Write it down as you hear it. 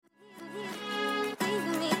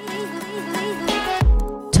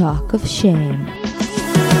Talk of Shame.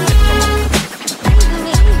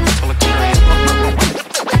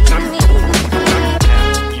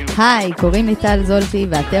 היי, קוראים לי טל זולטי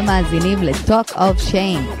ואתם מאזינים ל-Talk of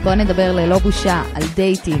Shame. בואו נדבר ללא בושה על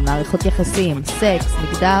דייטים, מערכות יחסים, סקס,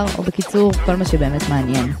 מגדר, או בקיצור, כל מה שבאמת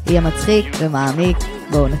מעניין. יהיה מצחיק ומעמיק,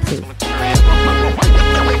 בואו נתחיל.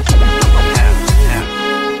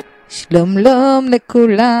 שלום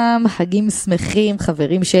לכולם, חגים שמחים,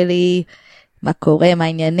 חברים שלי. מה קורה, מה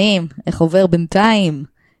העניינים, איך עובר בינתיים?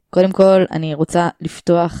 קודם כל, אני רוצה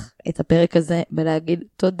לפתוח את הפרק הזה ולהגיד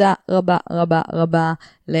תודה רבה רבה רבה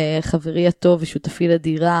לחברי הטוב ושותפי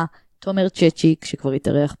לדירה, תומר צ'צ'יק, שכבר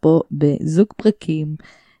התארח פה בזוג פרקים,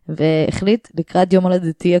 והחליט לקראת יום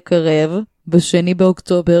הולדתי הקרב, ב2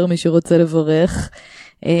 באוקטובר, מי שרוצה לברך,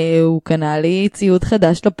 הוא קנה לי ציוד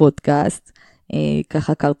חדש לפודקאסט,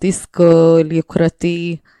 ככה כרטיס קול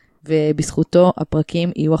יוקרתי, ובזכותו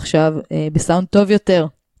הפרקים יהיו עכשיו בסאונד טוב יותר.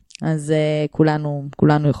 אז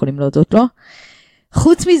כולנו יכולים להודות לו.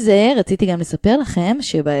 חוץ מזה, רציתי גם לספר לכם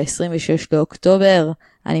שב-26 לאוקטובר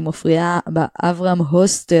אני מופיעה באברהם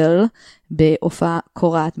הוסטל בהופעה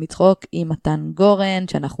קורעת מצחוק עם מתן גורן,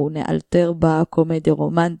 שאנחנו נאלתר בקומדיה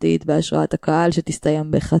רומנטית בהשראת הקהל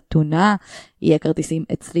שתסתיים בחתונה. יהיה כרטיסים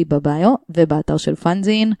אצלי בביו ובאתר של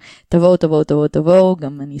פנזין. תבואו,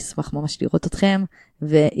 גם אני אשמח ממש לראות אתכם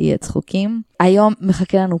ויהיה צחוקים. היום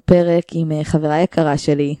מחכה לנו פרק עם חברה יקרה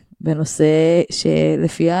שלי, בנושא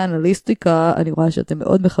שלפי האנליסטיקה אני רואה שאתם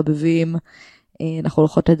מאוד מחבבים. אנחנו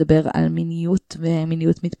הולכות לדבר על מיניות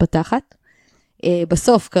ומיניות מתפתחת.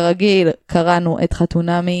 בסוף כרגיל קראנו את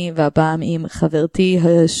חתונמי, והפעם עם חברתי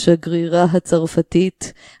השגרירה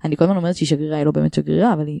הצרפתית. אני כל הזמן אומרת שהיא שגרירה, היא לא באמת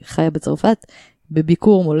שגרירה, אבל היא חיה בצרפת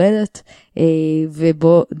בביקור מולדת,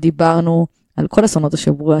 ובו דיברנו על כל אסונות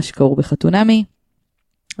השבוע שקרו בחתונמי.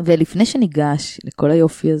 ולפני שניגש לכל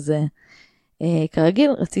היופי הזה,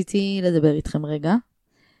 כרגיל רציתי לדבר איתכם רגע,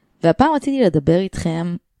 והפעם רציתי לדבר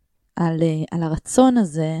איתכם על הרצון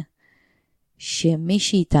הזה שמי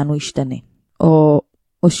שאיתנו ישתנה, או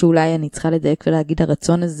שאולי אני צריכה לדייק ולהגיד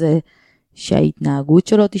הרצון הזה שההתנהגות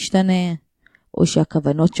שלו תשתנה, או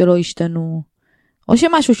שהכוונות שלו ישתנו, או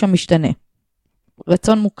שמשהו שם משתנה.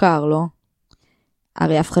 רצון מוכר, לא?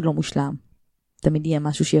 הרי אף אחד לא מושלם. תמיד יהיה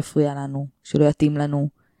משהו שיפריע לנו, שלא יתאים לנו.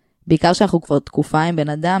 בעיקר שאנחנו כבר תקופה עם בן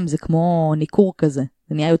אדם, זה כמו ניקור כזה.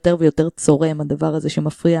 זה נהיה יותר ויותר צורם, הדבר הזה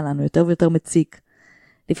שמפריע לנו, יותר ויותר מציק.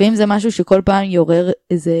 לפעמים זה משהו שכל פעם יורר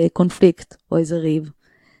איזה קונפליקט, או איזה ריב.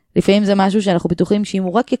 לפעמים זה משהו שאנחנו בטוחים שאם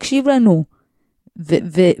הוא רק יקשיב לנו,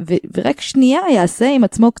 ורק שנייה יעשה עם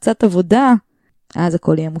עצמו קצת עבודה, אז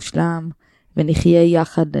הכל יהיה מושלם, ונחיה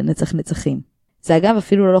יחד לנצח נצחים. זה אגב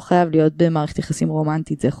אפילו לא חייב להיות במערכת יחסים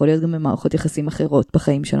רומנטית, זה יכול להיות גם במערכות יחסים אחרות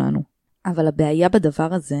בחיים שלנו. אבל הבעיה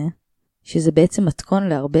בדבר הזה, שזה בעצם מתכון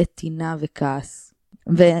להרבה טינה וכעס.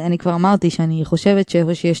 ואני כבר אמרתי שאני חושבת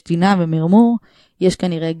שאיפה שיש טינה ומרמור, יש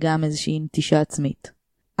כנראה גם איזושהי נטישה עצמית.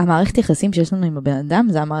 המערכת יחסים שיש לנו עם הבן אדם,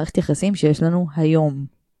 זה המערכת יחסים שיש לנו היום.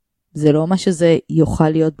 זה לא מה שזה יוכל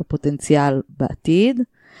להיות בפוטנציאל בעתיד,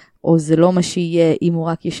 או זה לא מה שיהיה אם הוא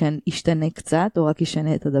רק ישתנה קצת, או רק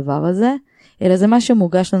ישנה את הדבר הזה, אלא זה מה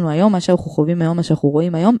שמוגש לנו היום, מה שאנחנו חווים היום, מה שאנחנו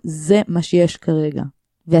רואים היום, זה מה שיש כרגע.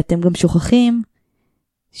 ואתם גם שוכחים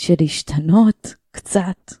שלהשתנות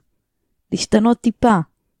קצת, להשתנות טיפה,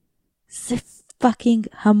 זה פאקינג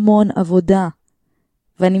המון עבודה.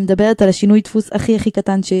 ואני מדברת על השינוי דפוס הכי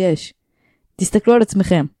קטן שיש. תסתכלו על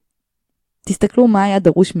עצמכם. תסתכלו מה היה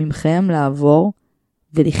דרוש ממכם לעבור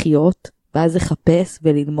ולחיות, ואז לחפש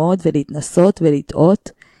וללמוד ולהתנסות ולטעות,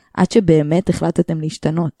 עד שבאמת החלטתם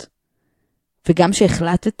להשתנות. וגם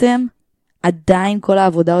שהחלטתם, עדיין כל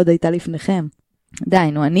העבודה עוד הייתה לפניכם.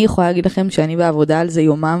 עדיין, אני יכולה להגיד לכם שאני בעבודה על זה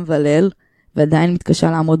יומם וליל, ועדיין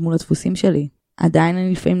מתקשה לעמוד מול הדפוסים שלי. עדיין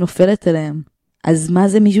אני לפעמים נופלת אליהם. אז מה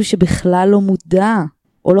זה מישהו שבכלל לא מודע,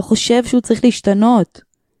 או לא חושב שהוא צריך להשתנות,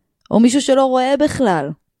 או מישהו שלא רואה בכלל?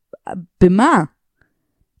 במה?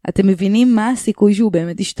 אתם מבינים מה הסיכוי שהוא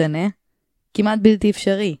באמת ישתנה? כמעט בלתי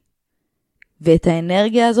אפשרי. ואת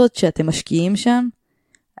האנרגיה הזאת שאתם משקיעים שם,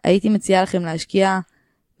 הייתי מציעה לכם להשקיע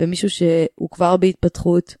במישהו שהוא כבר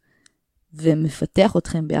בהתפתחות, ומפתח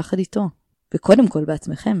אתכם ביחד איתו. וקודם כל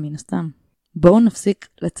בעצמכם, מן הסתם. בואו נפסיק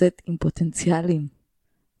לצאת עם פוטנציאלים.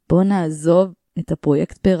 בואו נעזוב את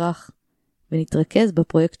הפרויקט פרח, ונתרכז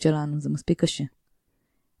בפרויקט שלנו, זה מספיק קשה.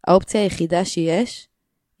 האופציה היחידה שיש,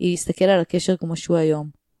 היא להסתכל על הקשר כמו שהוא היום.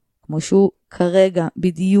 כמו שהוא כרגע,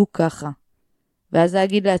 בדיוק ככה. ואז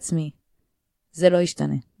להגיד לעצמי, זה לא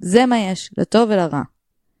ישתנה. זה מה יש, לטוב ולרע.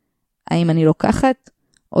 האם אני לוקחת,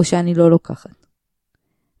 או שאני לא לוקחת.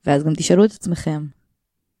 ואז גם תשאלו את עצמכם,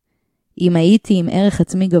 אם הייתי עם ערך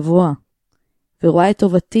עצמי גבוה, ורואה את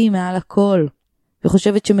טובתי מעל הכל,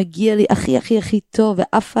 וחושבת שמגיע לי הכי הכי הכי טוב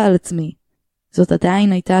ועפה על עצמי, זאת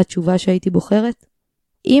עדיין הייתה התשובה שהייתי בוחרת?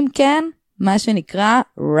 אם כן, מה שנקרא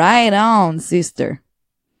right on sister.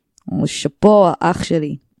 או שפו האח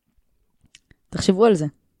שלי. תחשבו על זה.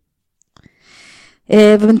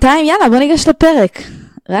 ובינתיים יאללה בוא ניגש לפרק.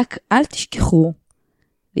 רק אל תשכחו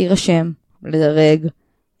להירשם, לדרג,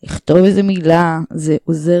 לכתוב איזה מילה, זה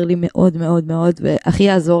עוזר לי מאוד מאוד מאוד, והכי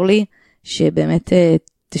יעזור לי שבאמת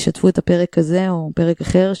תשתפו את הפרק הזה או פרק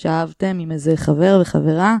אחר שאהבתם עם איזה חבר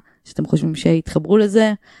וחברה, שאתם חושבים שיתחברו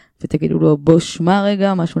לזה, ותגידו לו בוא שמע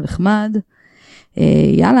רגע, משהו נחמד.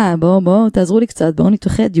 יאללה בואו תעזרו לי קצת, בואו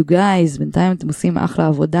נתאחד you guys, בינתיים אתם עושים אחלה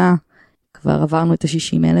עבודה, כבר עברנו את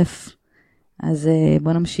ה-60,000, אז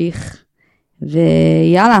בואו נמשיך,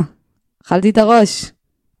 ויאללה, אכלתי את הראש.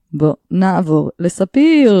 בוא נעבור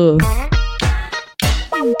לספיר.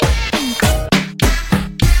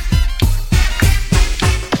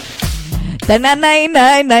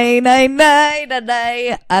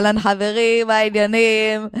 אהלן חברים,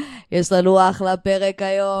 העניינים, יש לנו אחלה פרק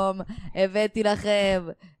היום, הבאתי לכם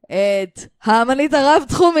את האמנית הרב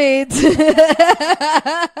תחומית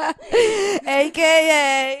a.k.a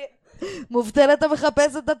מובטלת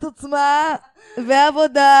המחפשת את עצמה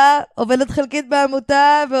ועבודה, עובדת חלקית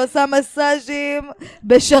בעמותה ועושה מסאז'ים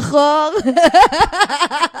בשחור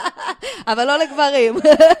אבל לא לגברים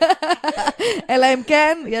אלא אם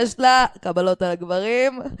כן יש לה קבלות על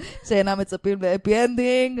הגברים שאינם מצפים להפי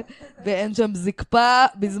אנדינג ואין שם זקפה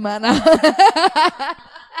בזמן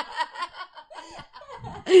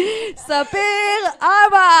ספיר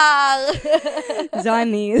עמר. זו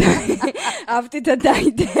אני, אהבתי את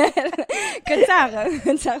הטייטל,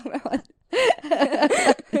 קצר מאוד.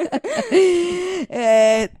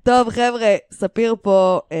 טוב חבר'ה, ספיר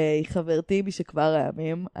פה היא חברתי משכבר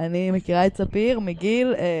הימים, אני מכירה את ספיר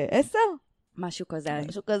מגיל 10? משהו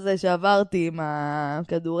כזה שעברתי עם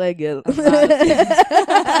הכדורגל.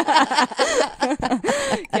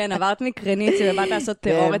 כן, עברת מקרנית שבאת לעשות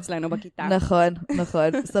טרור אצלנו בכיתה.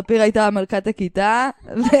 נכון. ספיר הייתה מלכת הכיתה,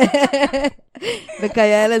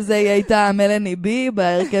 וכאלה זה היא הייתה מלני בי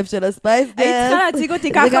בהרכב של הספייס גרס. היית צריכה להציג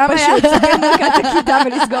אותי ככה פשוט, ספיר מלכת הכיתה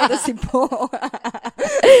ולסגור את הסיפור.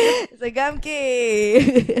 זה גם כי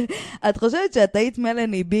את חושבת שאת היית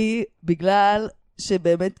מלני בי בגלל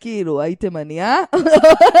שבאמת כאילו הייתם ענייה?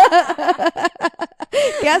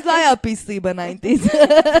 כי אז לא היה PC בניינטיז.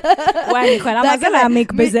 וואי, אני יכולה מה זה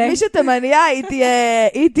להעמיק בזה. מי שתמניה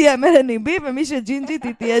היא תהיה מלני בי, ומי שג'ינג'ית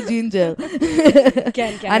היא תהיה ג'ינג'ר.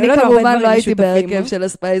 כן. אני כמובן לא הייתי בהרכב של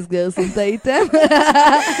הספייס גרס, אם טעיתם.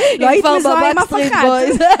 לא היית מזוהה עם אף אחד.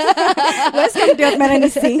 לא הסכמתי להיות מלני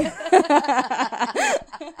סי.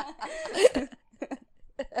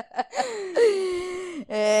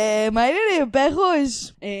 מה העניינים,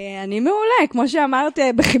 פחוש? אני מעולה, כמו שאמרת,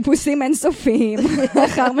 בחיפושים אינסופיים,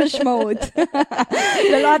 אחר משמעות.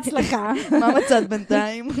 ללא הצלחה. מה מצאת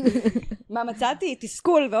בינתיים? מה מצאתי?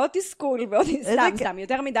 תסכול ועוד תסכול ועוד סתם.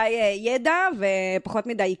 יותר מדי ידע ופחות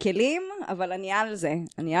מדי כלים, אבל אני על זה.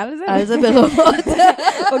 על זה ברמות.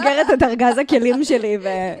 אוגרת את ארגז הכלים שלי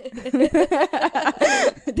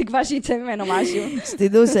ותקווה שיצא ממנו משהו.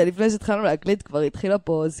 שתדעו שלפני שהתחלנו להקליט כבר התחילה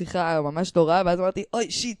פה שיחה ממש נורא, ואז אמרתי,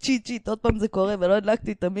 אוי, שיט, עוד פעם זה קורה, ולא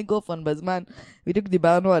הדלקתי את המיקרופון בזמן. בדיוק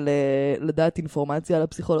דיברנו על לדעת אינפורמציה על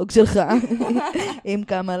הפסיכולוג שלך, עם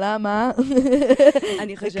כמה למה,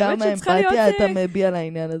 אני חושבת וכמה שצריכה להיות... אמפתיה אתה מביע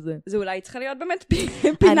לעניין הזה. זה אולי צריכה להיות באמת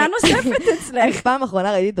פינה נוספת אצלך. פעם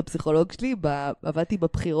אחרונה ראיתי את הפסיכולוג שלי, עבדתי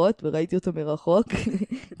בבחירות וראיתי אותו מרחוק,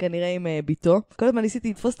 כנראה עם ביתו. כל הזמן ניסיתי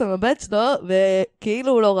לתפוס את המבט שלו,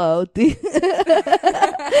 וכאילו הוא לא ראה אותי.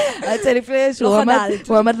 עד שלפני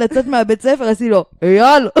שהוא עמד לצאת מהבית ספר, עשיתי לו,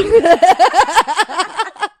 אייל!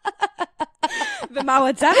 ומה הוא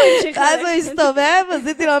עצר? אז הוא הסתובב,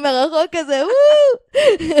 עשיתי לו מרחוק כזה,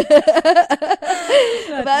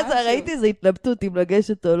 ואז ראיתי איזו התלבטות אם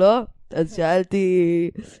לגשת או לא, אז שאלתי,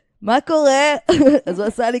 מה קורה? אז הוא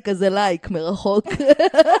עשה לי כזה לייק מרחוק,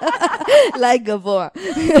 לייק גבוה.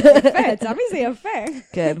 יפה, יצא מזה יפה.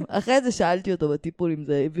 כן, אחרי זה שאלתי אותו בטיפול אם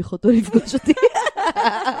זה הביך אותו לפגוש אותי.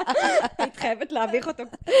 היית חייבת להביך אותו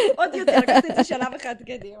עוד יותר, לקחת את זה שלב אחד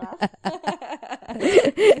קדימה.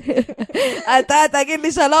 אתה תגיד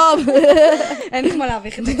לי שלום. אין כמו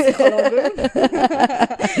להביך את הפסיכולוג.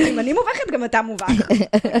 אם אני מובכת, גם אתה מובך.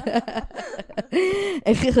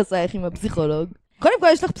 איך יחסייך עם הפסיכולוג? קודם כל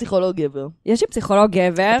יש לך פסיכולוג גבר. יש לי פסיכולוג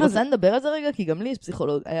גבר. את רוצה לדבר על זה רגע? כי גם לי יש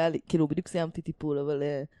פסיכולוג. היה לי, כאילו בדיוק סיימתי טיפול, אבל...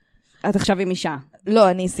 את עכשיו עם אישה. לא,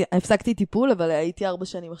 אני הפסקתי טיפול, אבל הייתי 4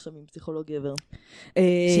 שנים עכשיו עם פסיכולוג גבר.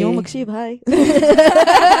 שאם הוא מקשיב, היי.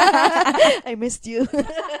 I missed you.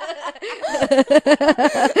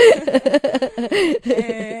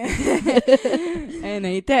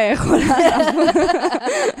 היית יכולה,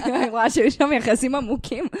 אני רואה שיש שם יחסים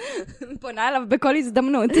עמוקים, פונה אליו בכל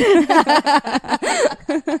הזדמנות.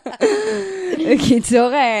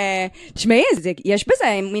 קיצור, תשמעי, יש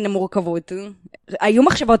בזה מן המורכבות. היו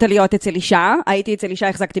מחשבות עליות אצל אישה, הייתי אצל אישה,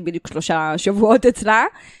 החזקתי בדיוק 3 שבועות אצלה,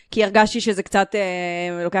 כי הרגשתי שזה קצת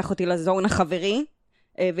לוקח אותי לזון החברי,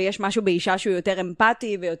 ויש משהו באישה שהוא יותר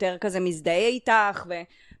אמפתי ויותר כזה מזדהה איתך,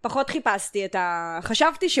 ופחות חיפשתי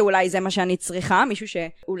חשבתי שאולי זה מה שאני צריכה, מישהו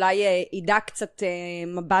שאולי ידע קצת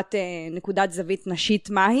מבט, נקודת זווית נשית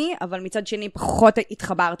מהי, אבל מצד שני פחות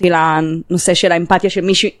התחברתי לנושא של האמפתיה של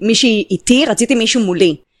מישהי איתי, רציתי מישהו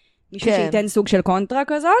מולי, מישהו שייתן סוג של קונטרה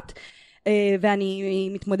כזאת, ואני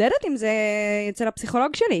מתמודדת עם זה אצל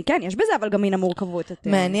הפסיכולוג שלי. כן, יש בזה, אבל גם מן המורכבות.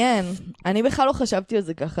 מעניין. אני בכלל לא חשבתי על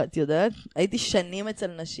זה ככה, את יודעת? הייתי שנים אצל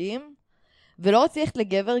נשים, ולא רציתי ללכת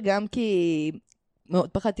לגבר גם כי מאוד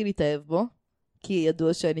פחדתי להתאהב בו, כי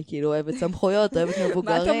ידוע שאני כאילו אוהבת סמכויות, אוהבת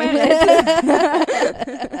מבוגרים. מה את אומרת?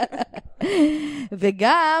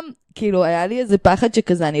 וגם, כאילו, היה לי איזה פחד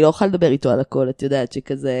שכזה, אני לא אוכל לדבר איתו על הכל, את יודעת,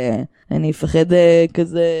 שכזה, אני אפחד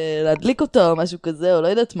כזה להדליק אותו, או משהו כזה, או לא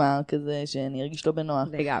יודעת מה, כזה, שאני ארגיש לו בנוח.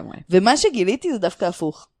 לגמרי. ומה שגיליתי זה דווקא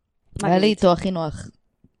הפוך. היה לי איתו הכי נוח,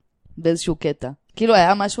 באיזשהו קטע. כאילו,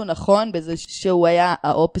 היה משהו נכון, בזה שהוא היה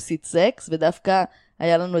האופסיט סקס, ודווקא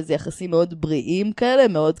היה לנו איזה יחסים מאוד בריאים כאלה,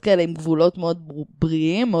 מאוד כאלה, עם גבולות מאוד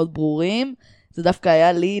בריאים, מאוד ברורים. זה דווקא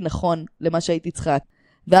היה לי נכון למה שהייתי צריכה.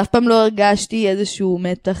 ואף פעם לא הרגשתי איזשהו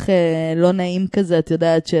מתח לא נעים כזה, את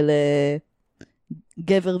יודעת, של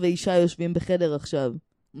גבר ואישה יושבים בחדר עכשיו.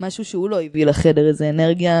 משהו שהוא לא הביא לחדר, איזו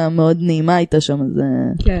אנרגיה מאוד נעימה הייתה שם. אז...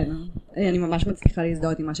 כן, אני ממש מצליחה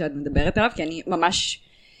להזדהות עם מה שאת מדברת עליו, כי אני ממש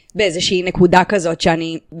באיזושהי נקודה כזאת,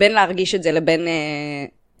 שאני בין להרגיש את זה לבין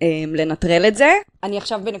לנטרל את זה. אני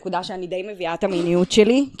עכשיו בנקודה שאני די מביאה את המיניות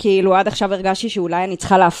שלי, כאילו עד עכשיו הרגשתי שאולי אני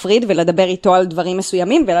צריכה להפריד ולדבר איתו על דברים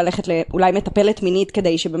מסוימים, וללכת לאולי מטפלת מינית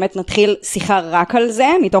כדי שבאמת נתחיל שיחה רק על זה,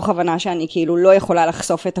 מתוך הבנה שאני כאילו לא יכולה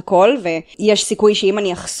לחשוף את הכל, ויש סיכוי שאם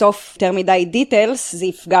אני אחשוף יותר מדי דיטלס, זה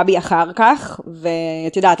יפגע בי אחר כך,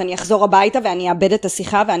 ואת יודעת, אני אחזור הביתה ואני אאבד את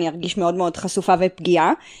השיחה, ואני ארגיש מאוד מאוד חשופה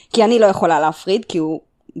ופגיעה, כי אני לא יכולה להפריד, כי הוא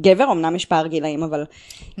גבר, אמנם יש פער גילאים, אבל...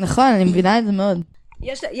 נכון, אני מבינה את זה מאוד.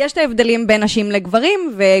 יש את ההבדלים בין נשים לגברים,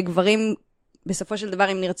 וגברים בסופו של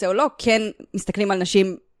דבר, אם נרצה או לא, כן מסתכלים על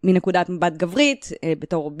נשים מנקודת מבט גברית,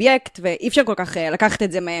 בתור אובייקט, ואי אפשר כל כך לקחת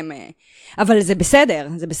את זה מהם. אבל זה בסדר,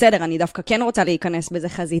 זה בסדר, אני דווקא כן רוצה להיכנס בזה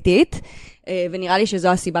חזיתית, ונראה לי שזו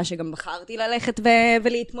הסיבה שגם בחרתי ללכת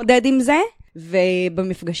ולהתמודד עם זה.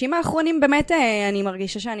 ובמפגשים האחרונים באמת אני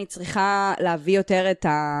מרגישה שאני צריכה להביא יותר את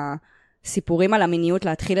הסיפורים על המיניות,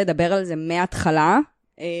 להתחיל לדבר על זה מההתחלה,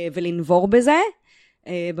 ולנבור בזה.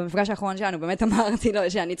 במפגש האחרון שלנו באמת אמרתי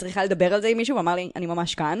לו שאני צריכה לדבר על זה עם מישהו, ואמר לי, אני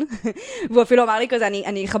ממש כאן. והוא אפילו אמר לי כזה,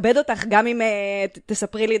 אני אכבד אותך גם אם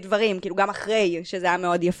תספרי לי דברים, כאילו גם אחרי, שזה היה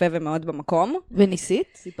מאוד יפה ומאוד במקום. וניסית?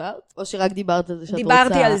 סיפרת? או שרק דיברת על זה שאת רוצה?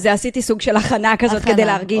 דיברתי על זה, עשיתי סוג של הכנה כזאת כדי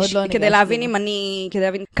להרגיש, כדי להבין אם אני, כדי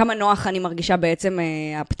להבין כמה נוח אני מרגישה בעצם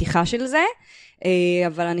הפתיחה של זה.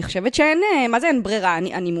 אבל אני חושבת שאין, מה זה אין ברירה?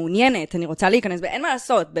 אני מעוניינת, אני רוצה להיכנס, ואין מה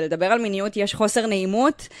לעשות, בלדבר על מיניות יש חוסר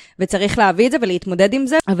נעימות, וצריך להביא את זה ולהתמודד עם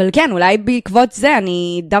זה, אבל כן, אולי בעקבות זה,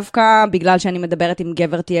 אני דווקא, בגלל שאני מדברת עם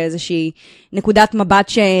גבר, תהיה איזושהי נקודת מבט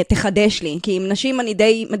שתחדש לי, כי עם נשים אני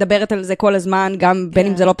די מדברת על זה כל הזמן, גם בין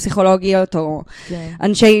אם זה לא פסיכולוגיות, או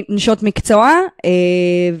נשות מקצוע,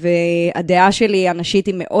 והדעה שלי הנשית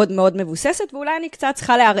היא מאוד מאוד מבוססת, ואולי אני קצת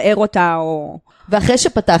צריכה לערער אותה, או... ואחרי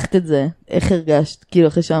שפתחת את זה, איך הרגשת? כאילו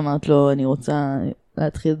אחרי שאמרת לו, אני רוצה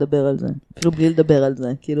להתחיל לדבר על זה. אפילו בלי לדבר על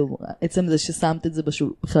זה. כאילו, עצם זה ששמת את זה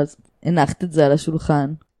בכלל, הנחת את זה על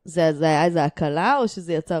השולחן. זה היה איזו הקלה או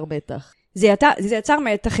שזה יצר מתח? זה יצר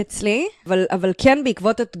מתח אצלי, אבל כן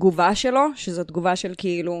בעקבות התגובה שלו, שזו תגובה של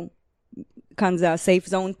כאילו, כאן זה ה-safe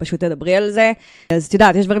zone, פשוט תדברי על זה. אז את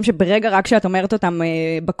יודעת, יש דברים שברגע רק שאת אומרת אותם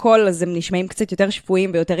בכל, אז הם נשמעים קצת יותר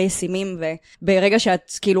שפויים ויותר ישימים, וברגע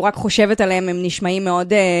שאת כאילו רק חושבת עליהם, הם נשמעים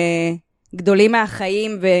מאוד גדולים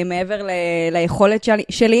מהחיים ומעבר ליכולת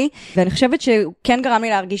שלי, ואני חושבת שכן גרם לי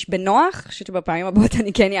להרגיש בנוח, חושבת שבפעמים הבאות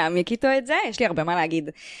אני כן יעמיק איתו את זה, יש לי הרבה מה להגיד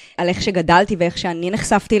על איך שגדלתי ואיך שאני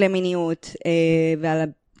נחשפתי למיניות, ועל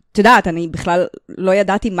את יודעת, אני בכלל לא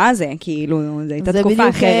ידעתי מה זה, כאילו, זו הייתה תקופה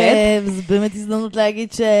אחרת. זה באמת הזדמנות להגיד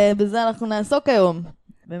שבזה אנחנו נעסוק היום.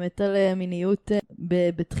 באמת על מיניות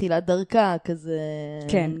בתחילת דרכה, כזה...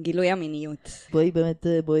 כן, גילוי המיניות.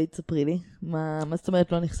 בואי תספרי לי. מה זאת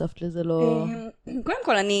אומרת לא נחשפת לזה, לא... קודם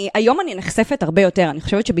כל, היום אני נחשפת הרבה יותר. אני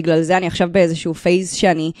חושבת שבגלל זה אני עכשיו באיזשהו פייז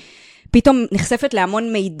שאני פתאום נחשפת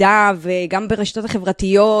להמון מידע, וגם ברשתות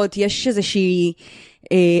החברתיות יש איזושהי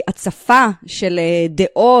הצפה של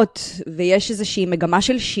דעות, ויש איזושהי מגמה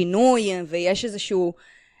של שינוי, ויש איזשהו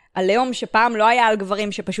עליהום שפעם לא היה על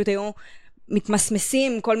גברים, שפשוט היו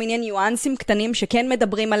מתמסמסים, כל מיני ניואנסים קטנים שכן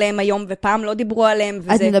מדברים עליהם היום, ופעם לא דיברו עליהם.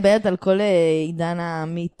 את מדברת על כל עידן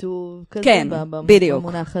המיטו כזה? כן, בדיוק.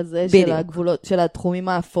 במונח הזה של הגבולות, של התחומים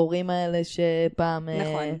האפורים האלה שפעם...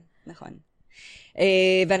 נכון.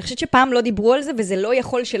 ואני חושבת שפעם לא דיברו על זה, וזה לא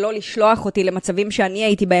יכול שלא לשלוח אותי למצבים שאני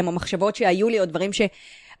הייתי בהם, או מחשבות שהיו לי, או דברים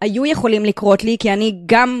שהיו יכולים לקרות לי, כי אני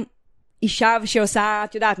גם אישה שעושה,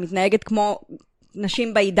 את יודעת, מתנהגת כמו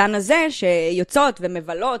נשים בעידן הזה, שיוצאות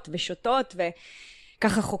ומבלות ושותות,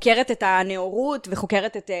 וככה חוקרת את הנאורות,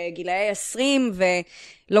 וחוקרת את גילאי 20,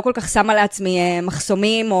 ולא כל כך שמה לעצמי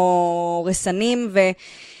מחסומים או רסנים,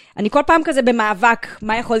 אני כל פעם כזה במאבק,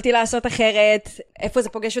 מה יכולתי לעשות אחרת, איפה זה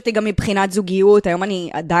פוגש אותי גם מבחינת זוגיות, היום אני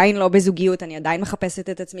עדיין לא בזוגיות, אני עדיין מחפשת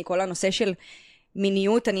את עצמי, כל הנושא של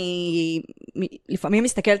מיניות, אני לפעמים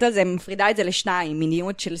מסתכלת על זה, מפרידה את זה לשניים,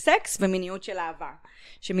 מיניות של סקס ומיניות של אהבה.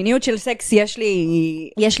 שמיניות של סקס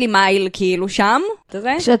יש לי מייל כאילו שם, אתה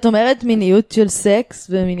זה? כשאת אומרת מיניות של סקס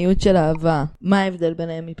ומיניות של אהבה, מה ההבדל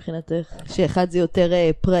ביניהם מבחינתך? שאחד זה יותר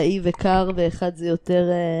פראי וקר, ואחד זה יותר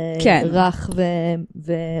כן. רך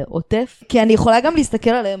ועוטף? כי אני יכולה גם להסתכל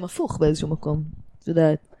עליהם הפוך באיזשהו מקום, את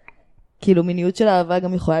יודעת. כאילו מיניות של אהבה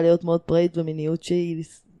גם יכולה להיות מאוד פראית, ומיניות שהיא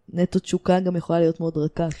נטו תשוקה גם יכולה להיות מאוד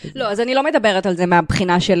רכה. לא, אז אני לא מדברת על זה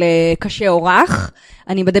מהבחינה של קשה או רך,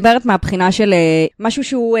 אני מדברת מהבחינה של משהו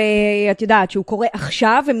שהוא, את יודעת, שהוא קורה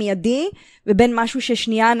עכשיו ומיידי, ובין משהו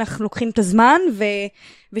ששנייה אנחנו לוקחים את הזמן,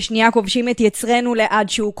 ושנייה כובשים את יצרנו לעד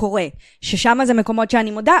שהוא קורה. ששם זה מקומות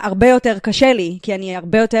שאני מודה, הרבה יותר קשה לי, כי אני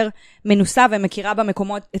הרבה יותר מנוסה ומכירה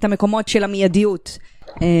את המקומות של המיידיות.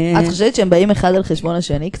 את חושבת שהם באים אחד על חשבון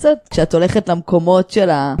השני קצת? כשאת הולכת למקומות של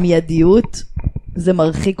המיידיות, זה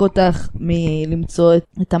מרחיק אותך מלמצוא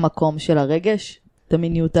את המקום של הרגש? את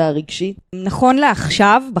המיניות הרגשית? נכון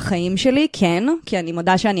לעכשיו בחיים שלי, כן, כי אני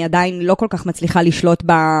מודה שאני עדיין לא כל כך מצליחה לשלוט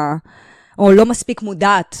או לא מספיק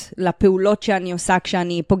מודעת לפעולות שאני עושה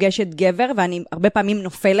כשאני פוגשת גבר, ואני הרבה פעמים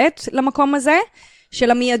נופלת למקום הזה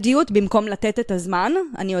של המיידיות, במקום לתת את הזמן.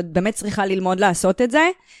 אני עוד באמת צריכה ללמוד לעשות את זה,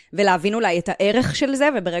 ולהבין אולי את הערך של זה,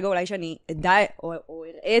 וברגע אולי שאני אדע או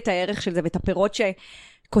אראה את הערך של זה, ואת הפירות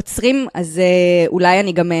קוצרים, אז אולי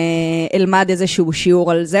אני גם אלמד איזשהו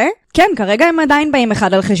שיעור על זה. כן, כרגע הם עדיין באים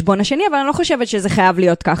אחד על חשבון השני, אבל אני לא חושבת שזה חייב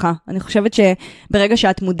להיות ככה. אני חושבת שברגע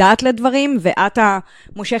שאת מודעת לדברים, ואת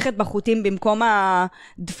מושכת בחוטים במקום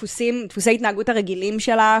דפוסי התנהגות הרגילים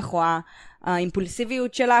שלך, או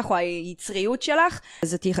האימפולסיביות שלך, או היצריות שלך,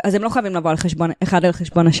 אז הם לא חייבים לבוא אחד על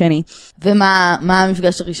חשבון השני. ומה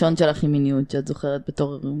המפגש הראשון שלך עם מיניות, שאת זוכרת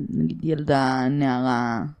בתור נגיד ילדה,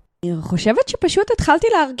 נערה? אני חושבת שפשוט התחלתי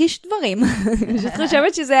להרגיש דברים. אני פשוט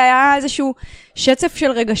חושבת שזה היה איזשהו שצף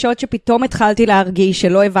של רגשות שפתאום התחלתי להרגיש,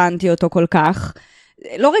 שלא הבנתי אותו כל כך.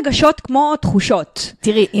 לא רגשות כמו תחושות.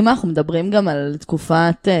 תראי, אם אנחנו מדברים גם על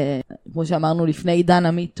תקופת, כמו שאמרנו לפני עידן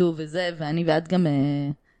המיטו וזה, ואני ואת גם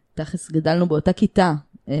תכף גדלנו באותה כיתה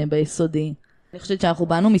ביסודי. אני חושבת שאנחנו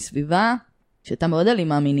באנו מסביבה שהייתה מאוד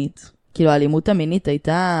אלימה מינית. כאילו האלימות המינית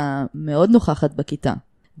הייתה מאוד נוכחת בכיתה.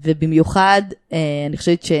 ובמיוחד, אני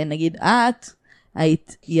חושבת שנגיד את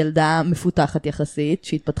היית ילדה מפותחת יחסית,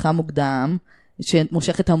 שהתפתחה מוקדם,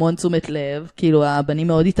 שמושכת המון תשומת לב, כאילו הבנים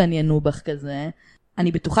מאוד התעניינו בך כזה.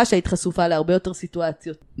 אני בטוחה שהיית חשופה להרבה יותר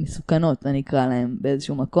סיטואציות מסוכנות, אני אקרא להם,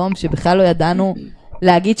 באיזשהו מקום, שבכלל לא ידענו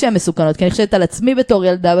להגיד שהן מסוכנות, כי אני חושבת על עצמי בתור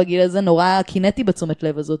ילדה בגיל הזה, נורא קינאתי בתשומת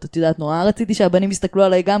לב הזאת, את יודעת, נורא רציתי שהבנים יסתכלו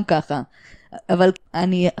עליי גם ככה. אבל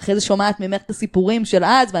אני אחרי זה שומעת ממך את הסיפורים של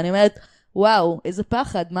אז, ואני אומרת, וואו, איזה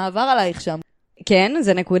פחד, מה עבר עלייך שם? כן,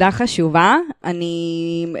 זו נקודה חשובה.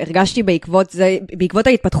 אני הרגשתי בעקבות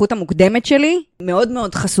ההתפתחות המוקדמת שלי, מאוד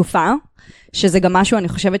מאוד חשופה, שזה גם משהו אני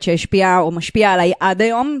חושבת שהשפיע או משפיע עליי עד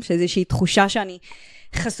היום, שזה איזושהי תחושה שאני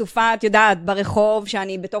חשופה, את יודעת, ברחוב,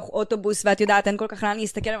 שאני בתוך אוטובוס, ואת יודעת, אין כל כך לאן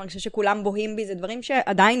להסתכל, אבל אני חושבת שכולם בוהים בי, זה דברים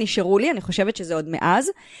שעדיין נשארו לי, אני חושבת שזה עוד מאז.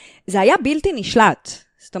 זה היה בלתי נשלט.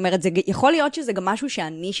 זאת אומרת, זה יכול להיות שזה גם משהו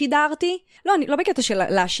שאני שידרתי. לא, אני לא בקטע של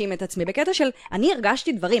להאשים את עצמי, בקטע של אני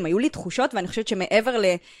הרגשתי דברים, היו לי תחושות, ואני חושבת שמעבר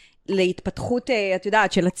להתפתחות, את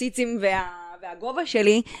יודעת, של הציצים והגובה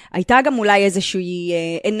שלי, הייתה גם אולי איזושהי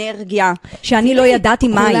אנרגיה שאני לא ידעתי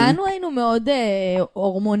מהי. כולנו היינו מאוד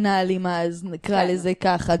הורמונליים, אז נקרא לזה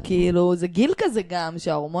ככה, כאילו, זה גיל כזה גם,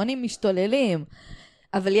 שההורמונים משתוללים.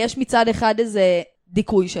 אבל יש מצד אחד איזה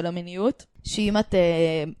דיכוי של המיניות, שאם את,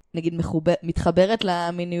 נגיד, מתחברת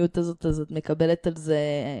למיניות הזאת, אז את מקבלת על זה,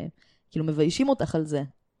 כאילו, מביישים אותך על זה,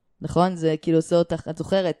 נכון? זה כאילו עושה אותך, את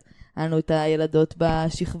זוכרת, היינו את הילדות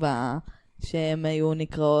בשכבה, שהן היו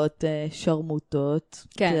נקראות שרמוטות.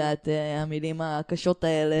 כן. את יודעת, המילים הקשות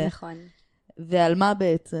האלה. נכון. ועל מה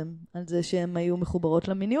בעצם? על זה שהן היו מחוברות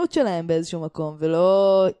למיניות שלהם באיזשהו מקום,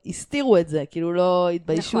 ולא הסתירו את זה, כאילו לא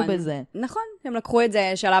התביישו נכון. בזה. נכון, הם לקחו את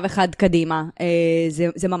זה שלב אחד קדימה.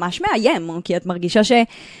 זה ממש מאיים, כי את מרגישה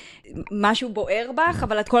שמשהו בוער בך,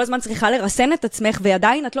 אבל את כל הזמן צריכה לרסן את עצמך,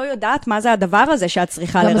 ועדיין את לא יודעת מה זה הדבר הזה שאת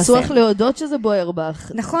צריכה לרסן. גם אסור לך להודות שזה בוער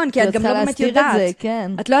בך. נכון, כי את גם לא באמת יודעת. זה,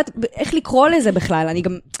 כן. את לא יודעת איך לקרוא לזה בכלל. אני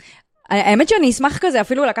גם... האמת שאני אשמח כזה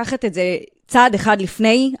אפילו לקחת את זה צעד אחד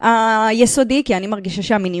לפני היסודי, כי אני מרגישה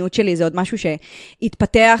שהמיניות שלי זה עוד משהו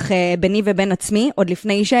שהתפתח ביני ובין עצמי, עוד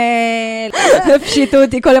לפני שפשיטו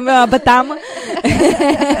אותי כל הבתם.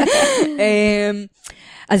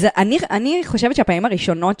 אז אני חושבת שהפעמים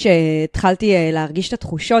הראשונות שהתחלתי להרגיש את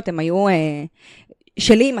התחושות, הם היו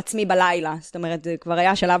שלי עם עצמי בלילה. זאת אומרת, זה כבר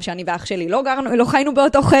היה שלב שאני ואח שלי לא חיינו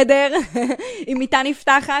באותו חדר, עם מיטה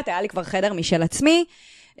נפתחת, היה לי כבר חדר משל עצמי.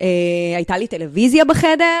 הייתה לי טלוויזיה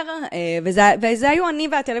בחדר, וזה היו אני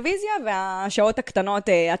והטלוויזיה, והשעות הקטנות,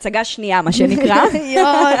 הצגה שנייה, מה שנקרא.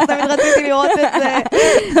 יואו, תמיד רציתי לראות את זה.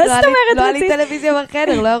 מה זאת אומרת? לא היה לי טלוויזיה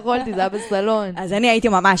בחדר, לא יכולתי, זה היה בסלון. אז אני הייתי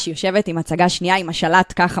ממש יושבת עם הצגה שנייה, עם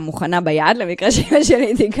השלט ככה מוכנה ביד, למקרה שאמא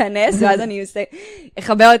שלי תיכנס, ואז אני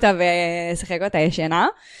אחבר אותה ושחק אותה ישנה.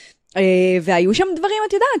 והיו שם דברים,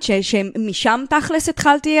 את יודעת, שמשם תכלס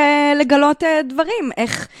התחלתי לגלות דברים,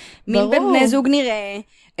 איך מין בין בני זוג נראה,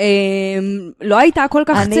 לא הייתה כל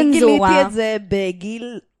כך צנזורה. אני גיליתי את זה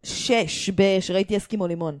בגיל 6, שראיתי אסקימו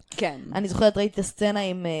לימון. כן. אני זוכרת, ראיתי את הסצנה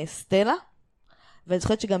עם סטלה, ואני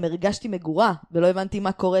זוכרת שגם הרגשתי מגורה, ולא הבנתי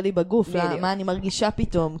מה קורה לי בגוף, מה אני מרגישה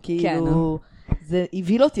פתאום, כאילו, זה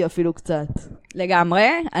הביל אותי אפילו קצת. לגמרי,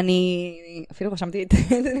 אני אפילו רשמתי את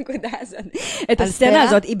הנקודה הזאת, את הסצנה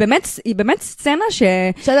הזאת, היא באמת סצנה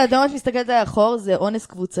שאתה ממש מסתכלת לאחור, זה אונס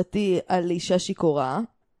קבוצתי על אישה שיכורה,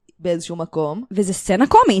 באיזשהו מקום. וזה סצנה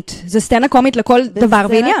קומית, זה סצנה קומית לכל דבר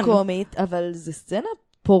ועניין. סצנה קומית, אבל זה סצנה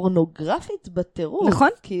פורנוגרפית בטירוף. נכון.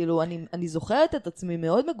 כאילו, אני זוכרת את עצמי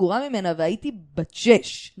מאוד מגורה ממנה, והייתי בת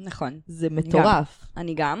 6. נכון. זה מטורף.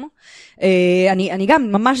 אני גם. אני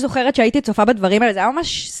גם ממש זוכרת שהייתי צופה בדברים האלה, זה היה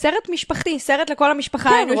ממש סרט משפחתי, סרט לכל המשפחה.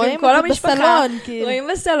 כן, רואים את זה בסלון. רואים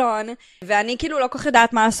בסלון. ואני כאילו לא כל כך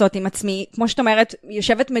יודעת מה לעשות עם עצמי, כמו שאת אומרת,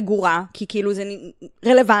 יושבת מגורה, כי כאילו זה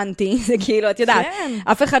רלוונטי, זה כאילו, את יודעת,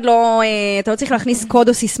 אף אחד לא, אתה לא צריך להכניס קוד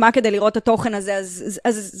או סיסמה כדי לראות את התוכן הזה,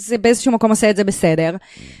 אז זה באיזשהו מקום עושה את זה בסדר.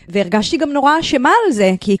 והרגשתי גם נורא אשמה על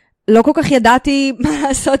זה, כי לא כל כך ידעתי מה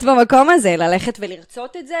לעשות במקום הזה, ללכת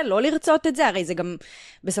ולרצות את זה, לא לרצות את זה, הרי זה גם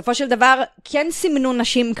בסופו של דבר כן סימנו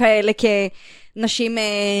נשים כאלה כנשים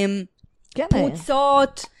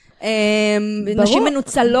פרוצות, נשים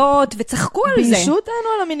מנוצלות, וצחקו על זה. ביישו אותנו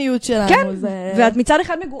על המיניות שלנו. כן, ואת מצד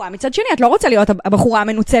אחד מגורה, מצד שני, את לא רוצה להיות הבחורה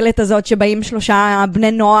המנוצלת הזאת, שבאים 3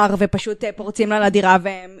 בני נוער, ופשוט פורצים לה לדירה,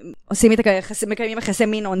 ועושים את היחסים, מקיימים יחסי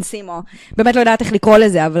מין, אונסים, או באמת לא יודעת איך לקרוא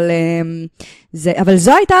לזה, אבל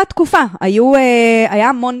זו הייתה התקופה. היה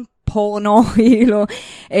המון פורנו, כאילו,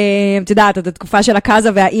 את יודעת, את התקופה של הקאזה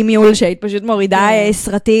והאימיול, שהיית פשוט מורידה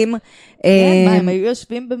סרטים. כן, מה, הם היו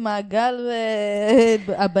יושבים במעגל,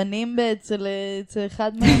 הבנים אצל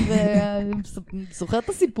אחד מהם, וזוכר את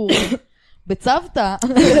הסיפור, בצוותא,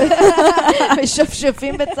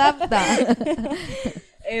 משפשפים בצוותא.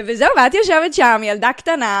 וזהו, ואת יושבת שם, ילדה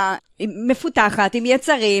קטנה, מפותחת, עם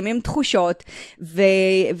יצרים, עם תחושות,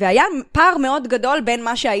 והיה פער מאוד גדול בין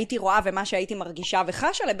מה שהייתי רואה ומה שהייתי מרגישה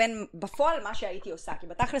וחשה, לבין בפועל מה שהייתי עושה, כי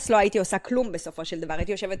בתכלס לא הייתי עושה כלום בסופו של דבר,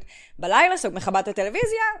 הייתי יושבת בלילה, מכבת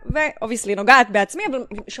הטלוויזיה, ואובייסלי נוגעת בעצמי, אבל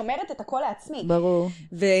שומרת את הכל לעצמי. ברור.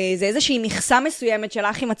 וזה איזושהי מכסה מסוימת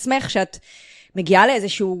שלך עם עצמך, שאת מגיעה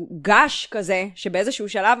לאיזשהו גש כזה, שבאיזשהו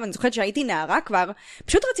שלב, אני זוכרת שהייתי נערה כבר,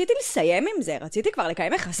 פשוט רציתי לסיים עם זה, רציתי כבר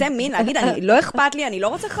לקיים יחסי מין, להגיד, אני לא אכפת לי, אני לא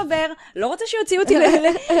רוצה חבר, לא רוצה שיוציאו אותי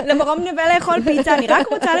למרום נבל לאכול פיצה, אני רק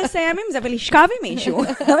רוצה לסיים עם זה ולשכב עם מישהו,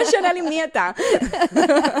 לא משנה לי מי אתה.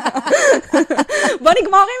 בוא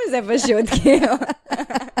נגמור עם זה פשוט, כאילו.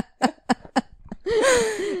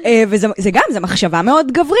 וזה גם, זה מחשבה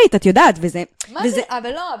מאוד גברית, את יודעת, וזה...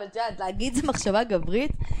 אבל לא, אבל יודעת, להגיד זה מחשבה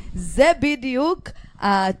גברית, זה בדיוק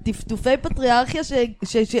הטפטופי פטריארכיה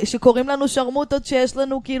שקוראים לנו שרמוטות שיש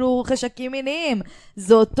לנו כאילו חשקים מיניים.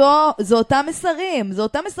 זה אותם מסרים, זה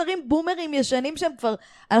אותם מסרים בומרים ישנים שהם כבר,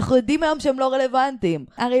 אנחנו יודעים היום שהם לא רלוונטיים.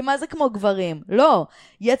 הרי מה זה כמו גברים? לא,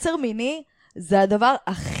 יצר מיני זה הדבר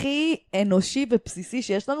הכי אנושי ובסיסי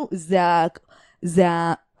שיש לנו, זה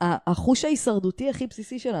החוש ההישרדותי הכי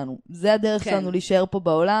בסיסי שלנו. זה הדרך שלנו להישאר פה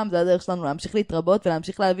בעולם, זה הדרך שלנו להמשיך להתרבות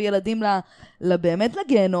ולהמשיך להביא ילדים באמת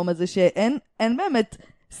לגיהנום הזה, שאין באמת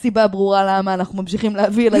סיבה ברורה למה אנחנו ממשיכים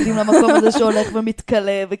להביא ילדים למקום הזה שהולך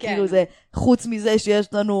ומתקלה, וכאילו זה, חוץ מזה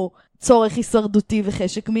שיש לנו צורך הישרדותי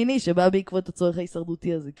וחשק מיני שבא בעקבות הצורך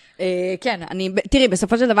ההישרדותי הזה. כן, תראי,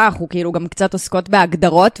 בסופו של דבר אנחנו כאילו גם קצת עוסקות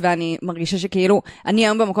בהגדרות, ואני מרגישה שכאילו, אני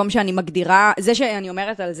היום במקום שאני מגדירה, זה שאני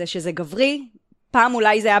אומרת על זה שזה גברי, פעם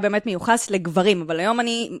אולי זה היה באמת מיוחס לגברים, אבל היום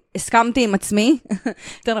אני הסכמתי עם עצמי,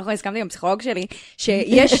 יותר נכון הסכמתי עם הפסיכולוג שלי,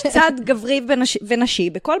 שיש צד גברי ונשי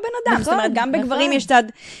בכל בן אדם. זאת אומרת, גם בגברים יש צד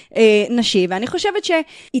נשי, ואני חושבת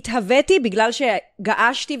שהתהוויתי בגלל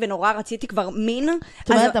שגעשתי ונורא רציתי כבר מין.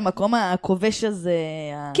 זאת אומרת, המקום הכובש הזה...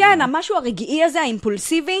 כן, המשהו הרגעי הזה,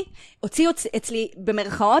 האימפולסיבי, הוציא אצלי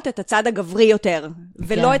במרכאות את הצד הגברי יותר,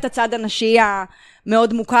 ולא את הצד הנשי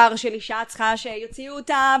מאוד מוכר של אישה צריכה שיוציאו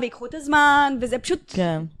אותה ויקחו את הזמן, וזה פשוט...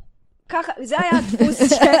 כן. ככה, זה היה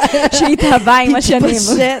הדפוס שהתהווה עם השנים.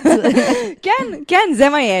 כן, כן, זה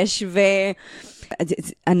מה יש.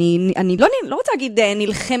 אני לא רוצה להגיד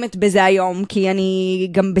נלחמת בזה היום, כי אני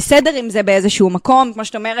גם בסדר עם זה באיזשהו מקום, כמו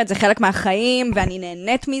שאת אומרת, זה חלק מהחיים, ואני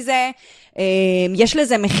נהנית מזה. יש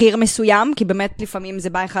לזה מחיר מסוים, כי באמת לפעמים זה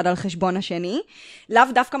בא אחד על חשבון השני, לאו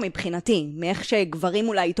דווקא מבחינתי, מאיך שגברים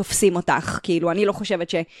אולי תופסים אותך, כאילו אני לא חושבת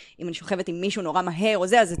שאם אני שוכבת עם מישהו נורא מהר או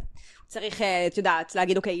זה, אז צריך, את יודעת,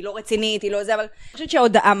 להגיד אוקיי, היא לא רצינית, היא לא זה, אבל אני חושבת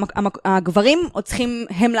שעוד הגברים עוד צריכים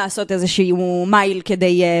הם לעשות איזשהו מייל,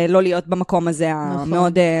 כדי לא להיות במקום הזה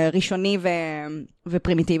המאוד ראשוני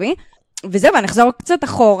ופרימיטיבי, וזהו, ואני אחזור קצת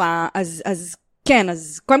אחורה, אז כן,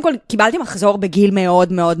 אז קודם כל קיבלתי מחזור בגיל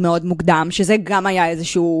מאוד מאוד מאוד מוקדם, שזה גם היה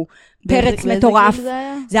איזשהו פרץ מטורף.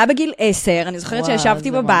 זה היה בגיל 10, אני זוכרת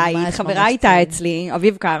שישבתי בבית, חברה הייתה אצלי,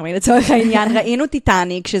 אביב קרמי, לצורך העניין, ראינו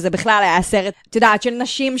טיטניק, שזה בכלל היה סרט, את יודעת, של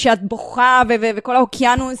נשים שאת בוכה, וכל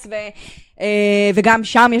האוקיינוס, וגם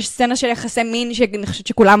שם יש סצנה של יחסי מין, שאני חושבת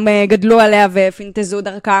שכולם גדלו עליה ופינטזו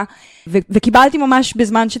דרכה, וקיבלתי ממש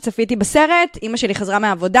בזמן שצפיתי בסרט, אמא שלי חזרה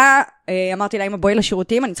מהעבודה, אמרתי לה, אמא בואי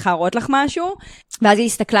לשירותים, אני צריכה להראות לך משהו, ואז היא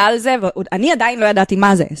הסתכלה על זה, ואני עדיין לא ידעתי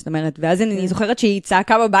מה זה, זאת אומרת, ואז אני זוכרת שהיא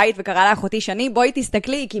צעקה בבית וקראה לה אחותי שני, בואי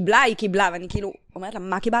תסתכלי, היא קיבלה, ואני כאילו אומרת לה,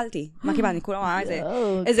 מה קיבלתי? מה קיבלתי? כולם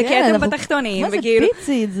איזה קטם בתחתונים, וכאילו... מה זה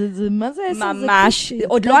פיצית? מה זה? ממש,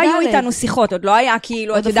 עוד לא היו איתנו שיחות, עוד לא היה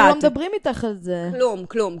כאילו, את יודעת... עוד אפילו לא מדברים איתך על זה.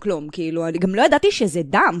 כלום, כאילו, אני גם לא ידעתי שזה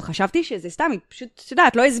דם, חשבתי שזה סתם, פשוט, את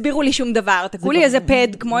יודעת, לא הסבירו לי שום דבר, תקעו לי איזה פד,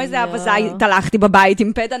 כמו איזה אבזאי, תלכתי בבית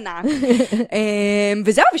עם פד ענק,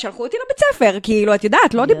 וזהו, ושלחו אותי לבית ספר, כאילו, את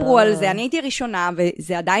יודעת, לא דיברו על זה, אני הייתי ראשונה,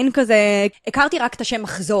 וזה עדיין כזה, הכרתי רק את השם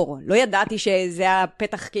מחזור, לא ידעתי שזה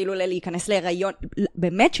הפתח כאילו להיכנס להיריון,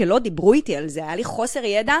 באמת שלא דיברו איתי על זה, היה לי חוסר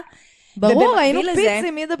ידע, ברור, היינו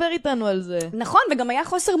פיצים, מי ידבר איתנו על זה? נכון, וגם היה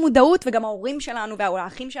חוסר מודעות, וגם ההורים שלנו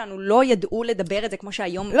והאחים שלנו לא ידעו לדבר את זה כמו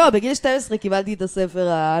שהיום... לא, בגיל 12 קיבלתי את הספר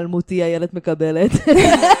האלמותי, הילד מקבלת.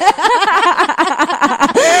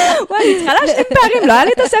 וואי, אני צריכה להשלים פערים, לא היה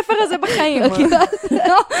לי את הספר הזה בחיים.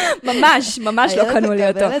 ממש לא קנו לי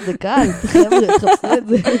אותו. הילד מקבלת, זה קל, חבר'ה, תחפשו את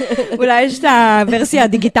זה. אולי יש את הוורסיה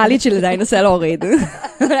הדיגיטלית של זה, אני אנסה להוריד.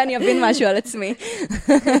 אולי אני אבין משהו על עצמי.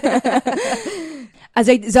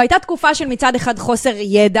 אז זו הייתה תקופה של מצד אחד חוסר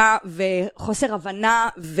ידע וחוסר הבנה,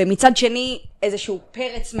 ומצד שני איזשהו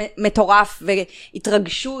פרץ מטורף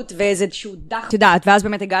והתרגשות ואיזשהו דח. את יודעת, ואז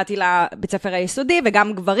באמת הגעתי לבית ספר היסודי,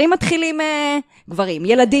 וגם גברים מתחילים,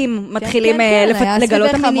 ילדים מתחילים לגלות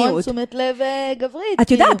את המיניות. המון תשומת לב גברית.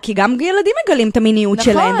 את יודעת, כי גם ילדים מגלים את המיניות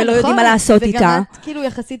שלהם, ולא יודעים מה לעשות איתה. וגם את, כאילו,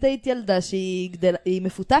 יחסית היית ילדה שהיא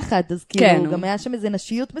מפותחת, אז כאילו, גם היה שם איזו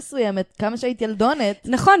נשיות מסוימת, כמה שהיית ילדונת.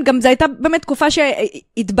 נכון, גם זו הייתה באמת תקופה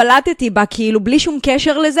שהתבלטתי בה, כאילו, בלי שום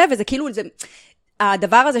קשר לזה, וזה כאילו,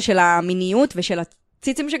 הדבר הזה של המיניות ושל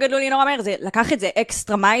הציצים שגדלו לי נורא מהר, זה לקח את זה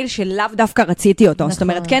אקסטרה מייל שלאו דווקא רציתי אותו. זאת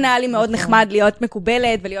אומרת, כן היה לי מאוד נחמד להיות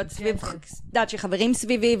מקובלת ולהיות סביב, דעת שחברים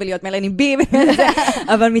סביבי ולהיות מלני בי,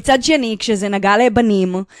 אבל מצד שני, כשזה נגע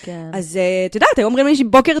לבנים, אז את יודעת, היו אומרים לי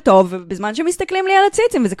בוקר טוב, בזמן שמסתכלים לי על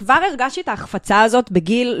הציצים, וזה כבר הרגשתי את ההחפצה הזאת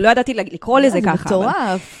בגיל, לא ידעתי לקרוא לזה ככה. זה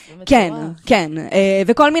מטורף. כן,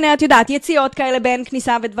 וכל מיני, את יודעת, יציאות כאלה בין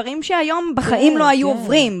כניסה ודברים שהיום בחיים לא היו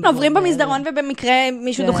עוברים. עוברים במסדרון ובמקרה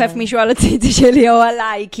מישהו דוחף מישהו על הציצי שלי או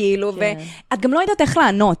עליי, כאילו, ואת גם לא יודעת איך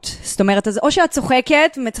לענות. זאת אומרת, אז או שאת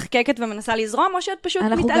צוחקת, מצחקקת ומנסה לזרום, או שאת פשוט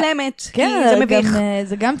מתעלמת. כן, זה מביך.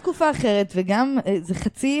 זה גם תקופה אחרת, וגם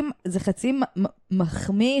זה חצי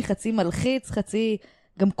מחמיא, חצי מלחיץ, חצי...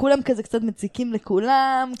 גם כולם כזה קצת מציקים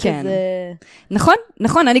לכולם, כן. כזה...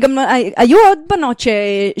 נכון, אני גם, היו עוד בנות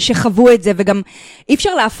שחוו את זה, וגם אי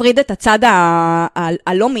אפשר להפריד את הצד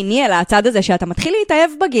הלא מיני, אלא הצד הזה שאתה מתחיל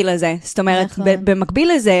להתאהב בגיל הזה. זאת אומרת,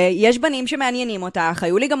 במקביל לזה, יש בנים שמעניינים אותך,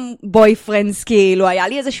 היו לי גם בויפרנדס, כאילו, היה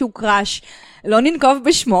לי איזשהו קראש, לא ננקוב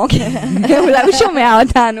בשמו, אולי הוא שומע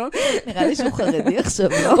אותנו. נראה לי שהוא חרדי עכשיו,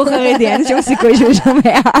 לא? הוא חרדי, אין שום סיכוי שהוא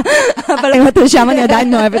שומע, אבל אם אתה שם אני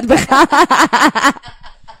עדיין מאוהבת בך.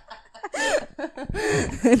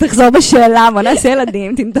 תחזור בשאלה, בוא נעשה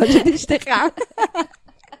ילדים, תנטוש את אשתך.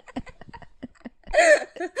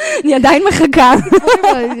 אני עדיין מחכה.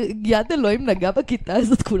 יד אלוהים נגע בכיתה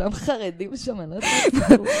הזאת, כולם חרדים שם.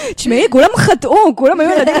 תשמעי, כולם חטאו, כולם היו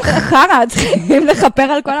ילדים חרא, צריכים לכפר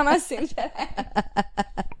על כל המעשים שלהם.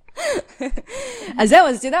 אז זהו,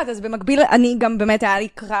 אז את יודעת, אז במקביל אני גם באמת היה לי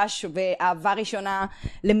קראש ואהבה ראשונה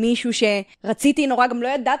למישהו שרציתי נורא, גם לא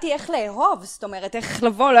ידעתי איך לאהוב, זאת אומרת, איך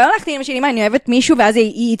לבוא, לא הלכתי עם השאלה, אני אוהבת מישהו ואז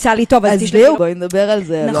היא יצאה לי טוב, אז זהו, בואי נדבר על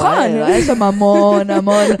זה. נכון. לא היה שם המון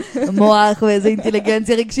מוח ואיזו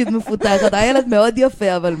אינטליגנציה רגשית מפותחת, היה ילד מאוד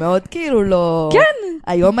יפה, אבל מאוד כאילו לא... כן.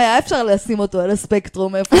 היום היה אפשר לשים אותו על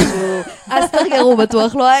הספקטרום איפשהו, אספרגר הוא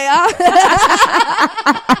בטוח לא היה.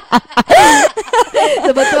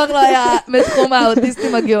 זה בטוח לא היה מתחום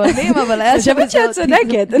האוטיסטים הגאונים, אבל היה שם... אני חושבת שאת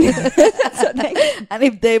צודקת. אני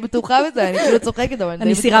די בטוחה בזה, אני כאילו צוחקת, אבל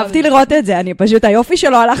אני סירבתי לראות את זה, אני פשוט היופי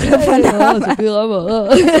שלו הלך לפניו.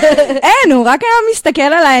 אין, הוא רק היה מסתכל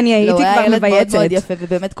עליי, אני הייתי כבר מבייצת. הוא היה ילד מאוד מאוד יפה,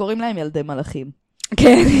 ובאמת קוראים להם ילדי מלאכים.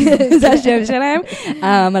 כן, זה השם שלהם.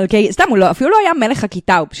 המלכי, סתם, הוא אפילו לא היה מלך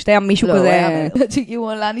הכיתה, הוא פשוט היה מישהו כזה... לא, הוא היה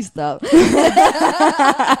ג'יקימון לניסטר.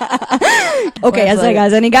 אוקיי, אז רגע,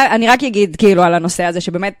 אז אני רק אגיד כאילו על הנושא הזה,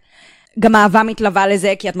 שבאמת גם אהבה מתלווה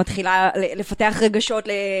לזה, כי את מתחילה לפתח רגשות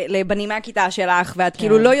לבנים מהכיתה שלך, ואת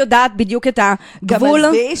כאילו לא יודעת בדיוק את הגבול. גם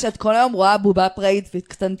עזבי שאת כל היום רואה בובה פראית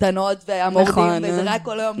וקטנטנות והמורדים, וזה רק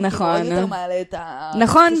כל היום עוד יותר מעלה את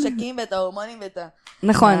החשקים ואת ההורמונים ואת ה...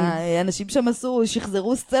 נכון. האנשים שם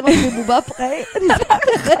שחזרו סצנות מבובה פראית.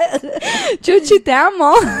 צ'וצ'י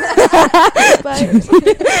תאמו.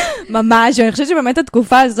 ממש, אני חושבת שבאמת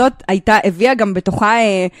התקופה הזאת הביאה גם בתוכה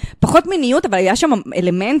פחות מיניות, אבל היה שם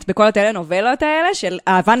אלמנט בכל הטלנובלות האלה של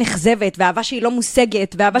אהבה נחזבת, ואהבה שהיא לא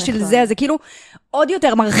מושגת, ואהבה של זה, זה כאילו עוד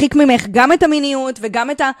יותר מרחיק ממך גם את המיניות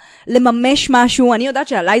וגם את לממש משהו. אני יודעת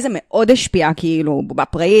שעליי זה מאוד השפיע, כאילו, בובה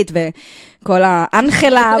פראית וכל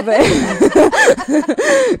האנחלה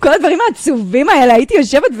כל הדברים העצובים האלה. הייתי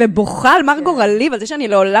יושבת ובוכה על מר גורלי, ועל זה שאני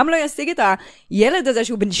לעולם לא אשיג את הילד הזה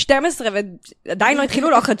שהוא בן 12 ועדיין לא התחילו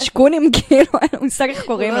לו החדשקונים, כאילו, אין לו מושג איך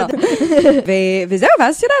קוראים לו. וזהו,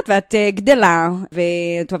 ואז יודעת, ואת גדלה,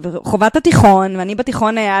 וחובת התיכון, ואני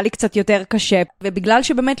בתיכון היה לי קצת יותר קשה, ובגלל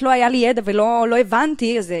שבאמת לא היה לי ידע ולא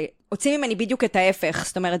הבנתי, אז הוציא ממני בדיוק את ההפך.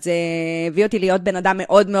 זאת אומרת, זה הביא אותי להיות בן אדם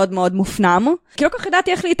מאוד מאוד מאוד מופנם. כי לא כך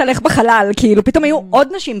ידעתי איך להתהלך בחלל, כאילו פתאום היו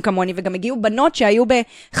עוד נשים כמוני, וגם הגיעו בנות שהיו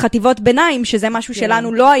בחטיבות ביניים, שזה משהו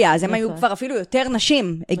שלנו לא היה, אז הם היו כבר אפילו יותר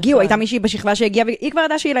נשים. הגיעו, הייתה מישהי בשכבה שהגיעה, והיא כבר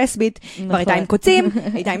ידעה שהיא לסבית, כבר הייתה עם קוצים,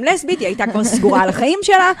 הייתה עם לסבית, היא הייתה כבר סגורה על החיים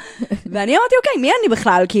שלה, ואני אמרתי, אוקיי, מי אני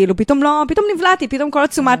בכלל? כאילו, פתאום נבלעתי, פתאום כל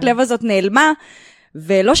התשומת לב הזאת נעלמה,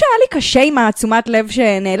 ולא שהיה לי קשה עם התשומת לב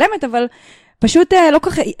שנעלמת, אבל פשוט לא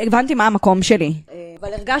כך הבנתי מה המקום שלי.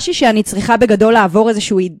 אבל הרגשתי שאני צריכה בגדול לעבור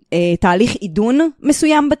איזשהו תהליך עידון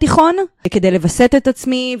מסוים בתיכון, כדי לבסט את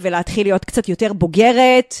עצמי ולהתחיל להיות קצת יותר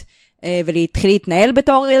בוגרת, ולהתחיל להתנהל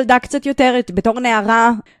בתור ילדה קצת יותר, בתור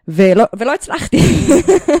נערה, ולא הצלחתי.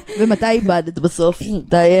 ומתי איבדת בסוף?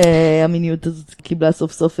 מתי המיניות הזאת קיבלה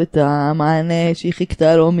סוף סוף את המענה שהיא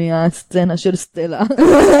חיכתה לו מהסצנה של סטלה?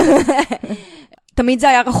 תמיד זה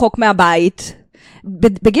היה רחוק מהבית.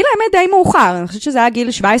 בגיל האמת די מאוחר, אני חושבת שזה היה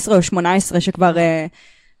גיל 17 או 18 שכבר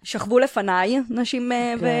שכבו לפניי, נשים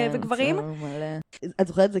וגברים. את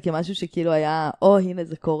זוכרת את זה כמשהו שכאילו היה, הנה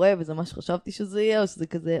זה קורה, וזה מה שחשבתי שזה יהיה, או שזה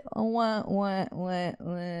כזה,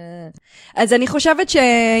 אז אני חושבת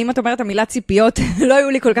שאם את אומרת המילה ציפיות, לא היו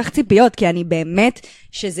לי כל כך ציפיות, כי אני באמת,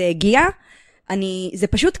 שזה הגיע, זה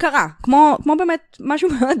פשוט קרה, כמו באמת משהו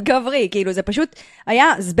מאוד גברי, כאילו זה פשוט היה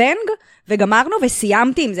זבנג, וגמרנו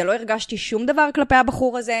וסיימתי עם זה, לא הרגשתי שום דבר כלפי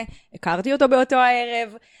הבחור הזה, הכרתי אותו באותו הערב,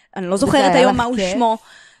 אני לא זוכרת היום מהו שמו,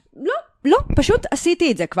 לא, פשוט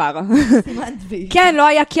עשיתי את זה כבר. כן, לא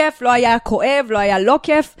היה כיף, לא היה כואב, לא היה לא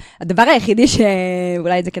כיף. הדבר היחידי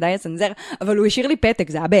שאולי את זה כדאי לצנזר, אבל הוא השאיר לי פתק,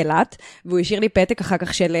 זה היה באילת, והוא השאיר לי פתק אחר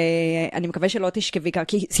כך של, אני מקווה שלא תשכבי,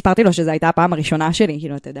 כי סיפרתי לו שזו הייתה הפעם הראשונה שלי,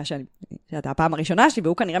 כאילו אתה יודע שהייתה הפעם הראשונה שלי,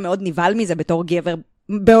 והוא כנראה מאוד ניבל מזה בתור גבר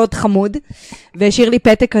מאוד חמוד, והשאיר לי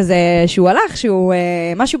פתק כזה שהוא הלך, שהוא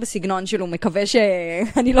משהו בסגנון שלו, מקווה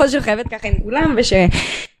שאני לא שוכבת ככה עם כולם,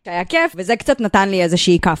 שהיה כיף, וזה קצת נתן לי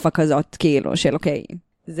איזושהי קפה כזאת, כאילו, של אוקיי,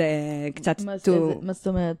 זה קצת... מה זאת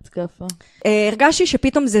אומרת קפה? הרגשתי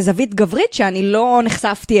שפתאום זה זווית גברית שאני לא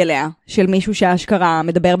נחשפתי אליה, של מישהו שהאשכרה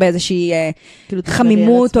מדבר באיזושהי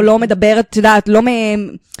חמימות, או לא מדבר, את יודעת, לא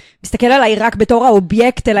מסתכל עליי רק בתור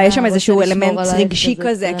האובייקט, אלא יש שם איזשהו אלמנט רגשי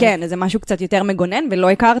כזה, כן, איזה משהו קצת יותר מגונן, ולא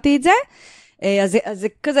הכרתי את זה. אז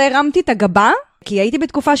כזה הרמתי את הגבה, כי הייתי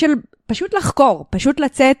בתקופה של פשוט לחקור, פשוט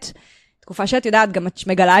לצאת, תקופה שאת יודעת, גם את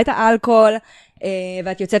מגלה את האלכוהול,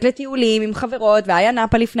 ואת יוצאת לטיולים עם חברות, והיה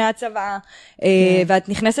נאפה לפני הצבא, ואת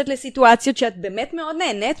נכנסת לסיטואציות שאת באמת מאוד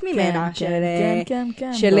נהנית ממנה,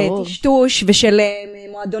 של טשטוש, ושל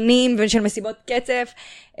מועדונים, ושל מסיבות קצף,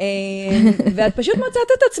 ואת פשוט מוצאת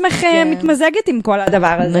את עצמך מתמזגת עם כל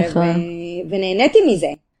הדבר הזה, ונהניתי מזה.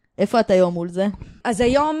 איפה את היום מול זה? אז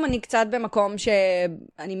היום אני קצת במקום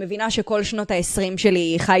שאני מבינה שכל שנות ה-20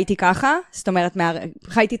 שלי חייתי ככה, זאת אומרת,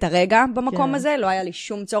 חייתי את הרגע במקום הזה, לא היה לי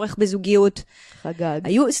שום צורך בזוגיות. חגג.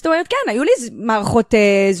 זאת אומרת, כן, היו לי מערכות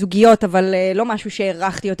זוגיות, אבל לא משהו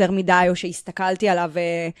שהערכתי יותר מדי, או שהסתכלתי עליו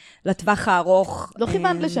לטווח הארוך. לא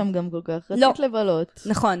כיוונת לשם גם כל כך, רצית לבלות.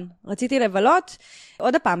 נכון, רציתי לבלות.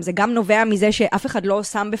 עוד הפעם, זה גם נובע מזה שאף אחד לא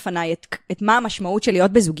שם בפניי את מה המשמעות של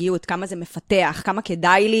להיות בזוגיות, כמה זה מפתח, כמה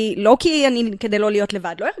כדאי לי, לא כי אני כדי לא להיות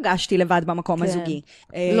לבד, לא הרגשתי לבד במקום הזוגי.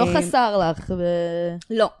 לא חסר לך.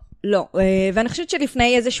 לא. ואני חושבת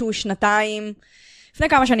שלפני איזשהו שנתיים, לפני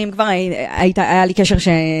כמה שנים כבר היה לי קשר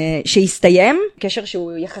שהסתיים, קשר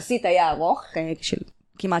שהוא יחסית היה ארוך, של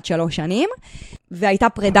כמעט 3 שנים, והייתה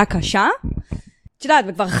פרידה קשה, את יודעת,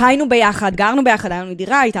 וכבר חיינו ביחד, גרנו ביחד, היה לנו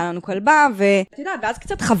דירה, הייתה לנו כלבה, ואת יודעת, ואז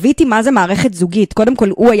קצת חוויתי מה זה מערכת זוגית. קודם כל,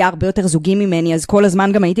 הוא היה הרבה יותר זוגי ממני, אז כל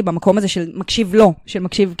הזמן גם הייתי במקום הזה של מקשיב לו, של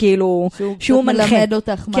מקשיב כאילו, שהוא מנחה. מלמד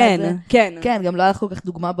אותך מה זה. כן. כן, גם לא היה כל כך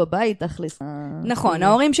דוגמה בבית, תכלס. נכון,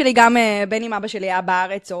 ההורים שלי גם, בין עם אבא שלי היה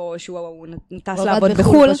בארץ, או שהוא נטס לעבוד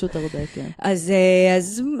בחול. פשוט הרבה, כן. אז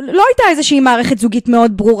לא הייתה איזושהי מערכת זוגית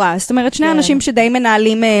מאוד ברורה. זאת אומרת, שני אנשים שדי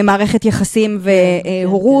מנהלים מערכת יחסים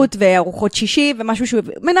והורות וארוחות שישי משהו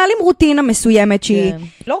שמנהלים רוטינה מסוימת שהיא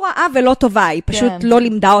לא רעה ולא טובה, היא פשוט לא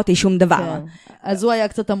לימדה אותי שום דבר. אז הוא היה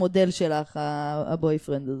קצת המודל שלך,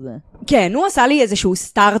 הבויפרנד הזה. כן, הוא עשה לי איזשהו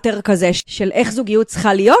סטארטר כזה של איך זוגיות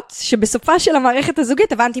צריכה להיות, שבסופה של המערכת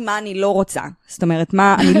הזוגית הבנתי מה אני לא רוצה. זאת אומרת,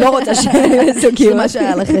 מה אני לא רוצה שזוגיות. מה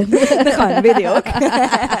שהיה לכם. נכון, בדיוק.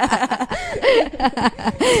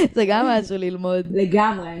 זה גם משהו ללמוד.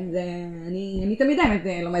 לגמרי. אני תמיד האמת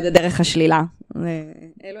לומדת דרך השלילה.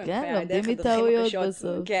 כן, לומדים מטעויות בסוף.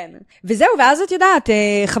 כן. וזהו, ואז את יודעת,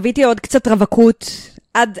 חוויתי עוד קצת רווקות.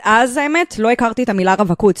 עד אז האמת, לא הכרתי את המילה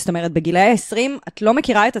רווקות. זאת אומרת, בגילאי 20, את לא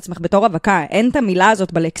מכירה את עצמך בתור רווקה. אין את המילה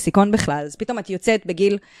הזאת בלקסיקון בכלל. אז פתאום את יוצאת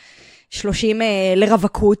בגיל 30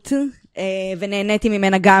 לרווקות, ונהניתי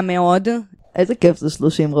ממנה גם מאוד. איזה כיף זה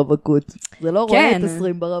 30 רווקות. זה לא רואה את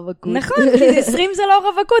 20 ברווקות. נכון, כי 20 זה לא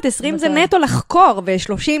רווקות, 20 זה נטו לחקור,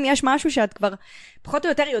 ו-30 יש משהו שאת כבר פחות או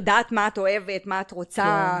יותר יודעת מה את אוהבת, מה את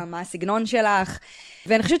רוצה, מה הסגנון שלך.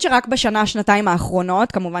 ואני חושבת שרק בשנה, שנתיים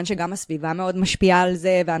האחרונות, כמובן שגם הסביבה מאוד משפיעה על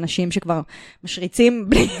זה, ואנשים שכבר משריצים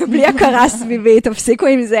בלי הכרה סביבי, תפסיקו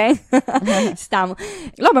עם זה. סתם.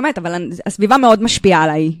 לא, באמת, אבל הסביבה מאוד משפיעה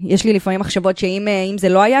עליי. יש לי לפעמים מחשבות שאם זה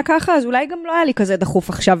לא היה ככה, אז אולי גם לא היה לי כזה דחוף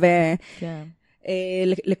עכשיו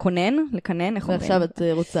לקנן, איך אומרים? ועכשיו את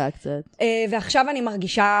רוצה קצת. ועכשיו אני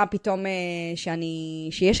מרגישה פתאום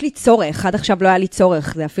שיש לי צורך, עד עכשיו לא היה לי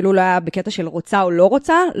צורך, זה אפילו לא היה בקטע של רוצה או לא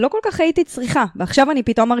רוצה, לא כל כך הייתי צריכה, ועכשיו אני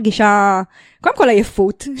פתאום מרגישה, קודם כל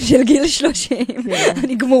עייפות של גיל 30,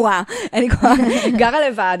 אני גמורה, אני גרה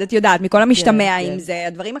לבד, את יודעת, מכל המשתמע עם זה,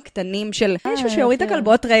 הדברים הקטנים של מישהו שיוריד את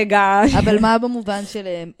הכלבות רגע. אבל מה במובן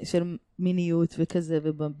של מיניות וכזה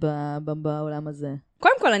ובעולם הזה?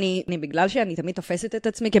 קודם כל, אני בגלל שאני תמיד תופסת את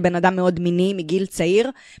עצמי כבן אדם מאוד מיני מגיל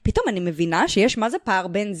צעיר, פתאום אני מבינה שיש מה זה פער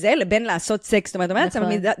בין זה לבין לעשות סקס. זאת אומרת,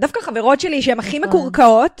 דווקא חברות שלי שהן הכי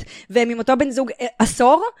מקורקעות, והן עם אותו בן זוג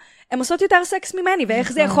עשור, הן עושות יותר סקס ממני,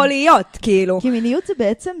 ואיך זה יכול להיות, כאילו. כי מיניות זה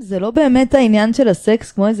בעצם, זה לא באמת העניין של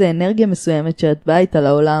הסקס, כמו איזו אנרגיה מסוימת שאת באה איתה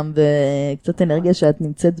לעולם, וקצת אנרגיה שאת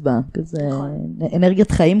נמצאת בה, כזה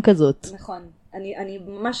אנרגיית חיים כזאת. נכון. אני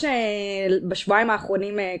ממש בשבועיים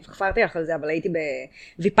האחרונים חפרתי לך על זה, אבל הייתי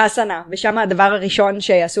בוויפאסנה, ושם הדבר הראשון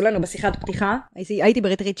שעשו לנו בשיחת פתיחה, הייתי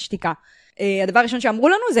בריטריט שתיקה. הדבר הראשון שאמרו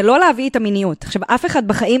לנו זה לא להביא את המיניות. עכשיו, אף אחד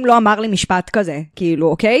בחיים לא אמר לי משפט כזה, כאילו,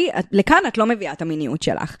 אוקיי? לכאן את לא מביאה את המיניות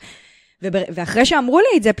שלך. ואחרי שאמרו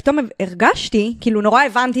לי את זה, פתאום הרגשתי, כאילו נורא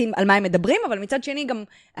הבנתי על מה הם מדברים, אבל מצד שני גם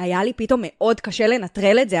היה לי פתאום מאוד קשה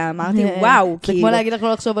לנטרל את זה, אמרתי, וואו, כאילו. זה כמו להגיד לך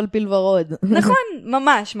לא לחשוב על פיל ורוד. נכון,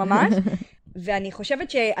 ממש, ממש. ואני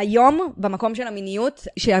חושבת שהיום, במקום של המיניות,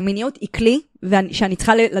 שהמיניות היא כלי, ושאני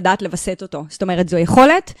צריכה לדעת לבסט אותו. זאת אומרת, זו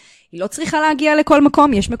יכולת, היא לא צריכה להגיע לכל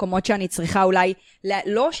מקום, יש מקומות שאני צריכה אולי,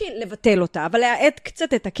 לא לבטל אותה, אבל להאט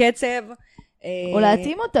קצת את הקצב. או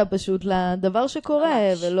להתאים אותה פשוט לדבר שקורה,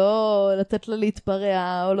 ולא לתת לה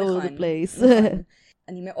להתפרע all over the place.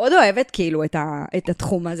 אני מאוד אוהבת כאילו את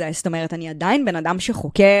התחום הזה, זאת אומרת, אני עדיין בן אדם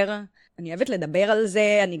שחוקר, אני אוהבת לדבר על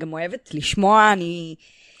זה, אני גם אוהבת לשמוע,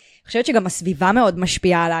 חושבת שגם הסביבה מאוד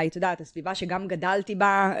משפיעה עליי, את יודעת, הסביבה שגם גדלתי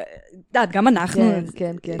בה, את יודעת, גם אנחנו,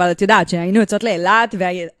 כן. אבל את יודעת, שהיינו יוצאות לאילת,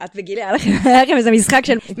 ואת וגילי, היה לכם איזה משחק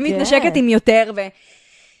של מתנשקת עם יותר,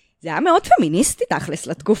 זה היה מאוד פמיניסטי תכלס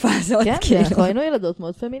לתקופה הזאת. כן, אנחנו היינו ילדות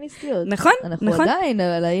מאוד פמיניסטיות. נכון, אנחנו עדיין,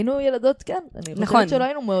 אבל היינו ילדות, כן. אני חושבת שלא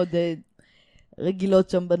היינו מאוד רגילות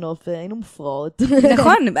שם בנוף, היינו מופרעות.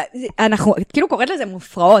 נכון, אנחנו כאילו קוראת לזה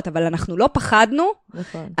מופרעות, אבל אנחנו לא פחדנו.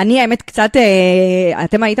 נכון. אני האמת קצת,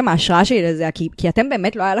 אתם הייתם ההשראה שלי לזה, כי אתם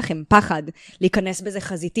באמת לא היה לכם פחד להיכנס בזה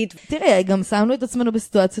חזיתית. תראי, גם שמנו את עצמנו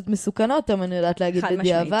בסיטואציות מסוכנות, אני יודעת להגיד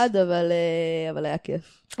בדיעבד, אבל היה כיף.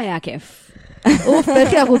 היה כיף. אוף,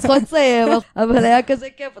 פחי, אנחנו צריכות לסיים, אבל היה כזה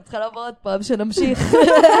כיף, את צריכה לעבור עוד פעם, שנמשיך.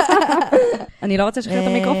 אני לא רוצה לשחרר את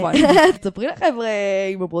המיקרופון. תספרי לחבר'ה,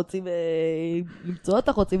 אם הם רוצים למצוא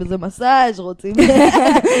אותך, רוצים איזה מסאז',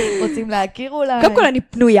 רוצים להכיר אולי. קודם כל אני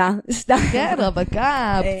פנויה, סתם. כן,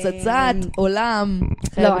 רווקה, פצצת, עולם.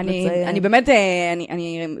 לא, אני באמת,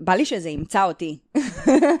 בא לי שזה ימצא אותי.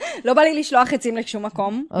 לא בא לי לשלוח עצים לשום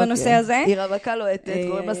מקום בנושא הזה. היא רווקה לוהטת,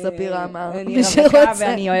 קוראים לה ספירה אמר. אני רווקה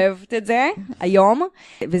ואני אוהבת את זה, היום.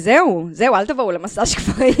 וזהו, אל תבואו למסאז'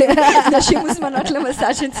 כבר. נשים מוזמנות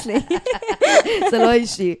למסאז' אצלי. זה לא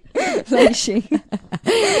אישי. לא אישי.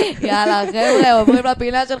 יאללה, חבר'ה, עוברים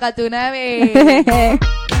לפינה של חתונמי.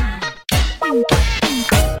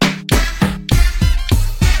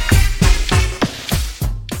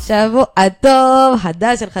 שבוע טוב,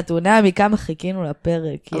 חדש של חתונמי, כמה חיכינו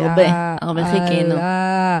לפרק. הרבה חיכינו.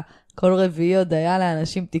 כל רביעי עוד היה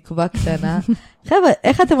לאנשים תקווה קטנה. חבר'ה,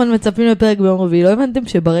 איך אתם עוד מצפים לפרק ביום רביעי? לא הבנתם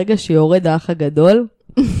שברגע שיורד האח הגדול?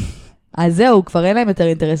 אז זהו, כבר אין להם יותר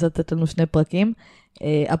אינטרס לתת לנו 2 פרקים.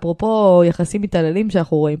 אפרופו יחסים מתעללים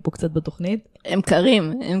שאנחנו רואים פה קצת בתוכנית. הם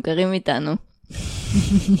קרים איתנו.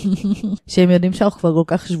 שהם יודעים שאנחנו כבר כל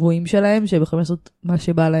כך שבועים שלהם, שהם יכולים לעשות מה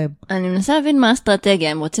שבא להם. אני מנסה להבין מה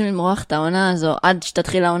האסטרטגיה, הם רוצים למרוח את העונה הזו עד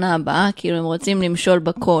שתתחיל העונה הבאה, כאילו הם רוצים למשול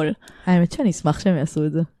בכל. האמת שאני אשמח שהם יעשו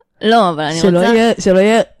את זה. לא, אבל אני רוצה... שלא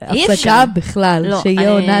יהיה הפסקה בכלל,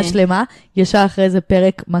 שיהיה עונה שלמה, ישר אחרי זה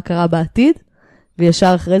פרק מה קרה בעתיד,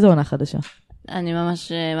 וישר אחרי זה עונה חדשה. אני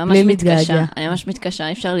ממש מתקשה,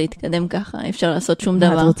 אי אפשר להתקדם ככה, אי אפשר לעשות שום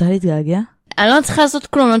דבר. את רוצה להתגעגע? אני לא צריכה לעשות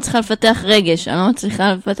כלום, אני לא צריכה לפתח רגש, אני לא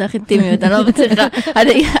צריכה לפתח אינטימיות, אני לא צריכה,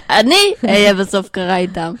 אני אהיה בסוף קרה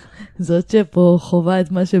איתם. זאת שפה חובה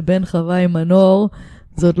את מה שבן חווה עם מנור,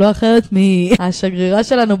 זאת לא אחרת מהשגרירה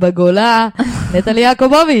שלנו בגולה, נטלי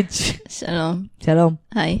יעקובוביץ'. שלום. שלום.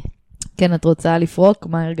 היי. כן, את רוצה לפרוק?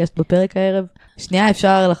 מה הרגשת בפרק הערב? שנייה,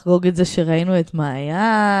 אפשר לחגוג את זה שראינו את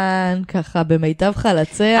מעיין, ככה במיטב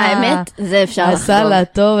חלציה. האמת, זה אפשר לחגוג. עשה לה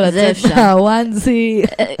טוב לצאת מהוואנזי.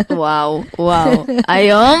 וואו.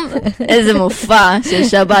 היום, איזה מופע של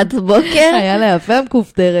שבת בוקר. היה לה יפה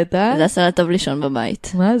מכופתרת, אה? זה עשה לה טוב לישון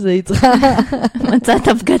בבית. מה זה, היא צריכה? מצא את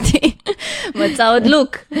הבגדים. מצא עוד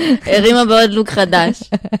לוק. הרימה בעוד לוק חדש.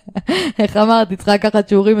 איך אמרת, היא צריכה לקחת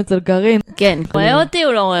שיעורים אצל קרין. כן, רואה אותי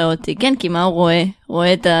או לא רואה אותי? כן, כי מה הוא רואה?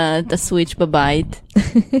 רואה את הסוויץ' בבית.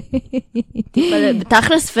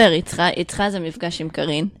 בתכלס פייר, היא צריכה איזה מפגש עם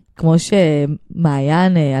קרין. כמו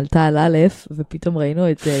שמעיין עלתה על א', ופתאום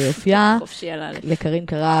ראינו את יופייה, לקרין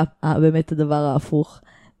קרה באמת הדבר ההפוך.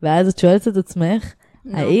 ואז את שואלת את עצמך,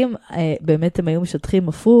 האם באמת הם היו משטחים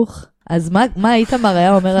הפוך? אז מה איתמר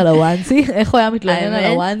היה אומר על הוואנזי? איך הוא היה מתלונן על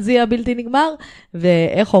הוואנזי הבלתי נגמר?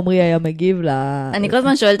 ואיך עומרי היה מגיב אני כל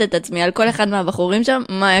הזמן שואלת את עצמי על כל אחד מהבחורים שם,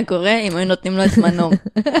 מה היה קורה אם היו נותנים לו את מנור?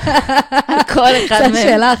 על כל אחד מהם. זו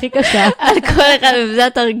השאלה הכי קשה. על כל אחד מהם, זה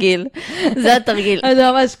התרגיל. זה התרגיל.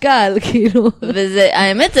 זה ממש קל, כאילו. וזה,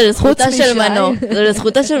 האמת, זה לזכותה של מנור. זה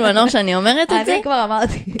לזכותה של מנור שאני אומרת את זה. אני כבר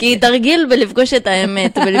אמרתי. כי היא תרגיל בלפגוש את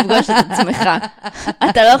האמת, ולפגוש את עצמך.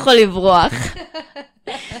 אתה לא יכול לברוח.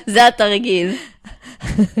 זה התרגיל.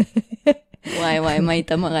 וואי, מה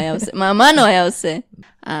איתמר היה עושה? מה מנו היה עושה?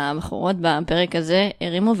 הבחורות בפרק הזה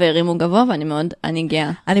הרימו גבוה, אני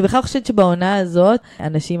גאה. אני בכלל חושבת שבעונה הזאת,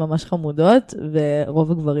 אנשים ממש חמודות,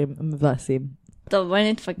 ורוב הגברים מבאסים. טוב,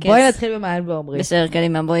 בואי נתפקס. בואי נתחיל במעיין ועומרי. בסדר,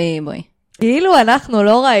 קדימה, בואי. כאילו אנחנו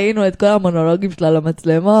לא ראינו את כל המונולוגים שלה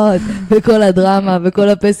למצלמות, וכל הדרמה, וכל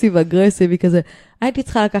הפסיב אגרסיבי כזה. הייתי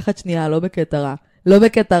צריכה לקחת שנייה, לא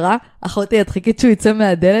בקטע רע, אחותי, את חיכית שהוא יצא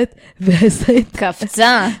מהדלת, ועשית...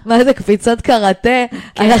 קפצה. מה זה, קפיצת קראטה?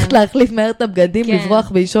 הלכת להחליף מהר את הבגדים, לברוח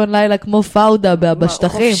באישון לילה כמו פאודה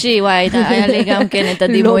בשטחים. חופשי, וואי, היה לי גם כן את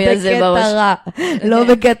הדימוי הזה בראש. לא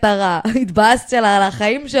בקטע רע. התבאסת שלה על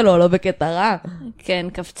החיים שלו, לא בקטע רע. כן,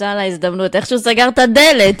 קפצה על ההזדמנות. איכשהו סגר את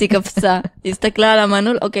הדלת, היא קפצה. היא הסתכלה על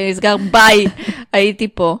המנעול, אוקיי, נסגר, ביי, הייתי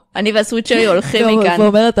פה. אני והסוויץ' שלי הולכים מכאן.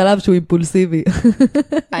 ואומרת עליו שהוא אימפולסיבי.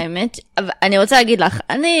 האמת, אני רוצה להגיד לך,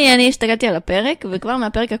 אני השתגלתי על הפרק, וכבר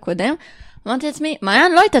מהפרק הקודם, אמרתי לעצמי,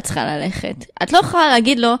 מעיין לא הייתה צריכה ללכת. את לא יכולה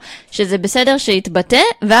להגיד לו שזה בסדר שיתבטא,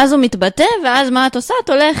 ואז הוא מתבטא, ואז מה את עושה? את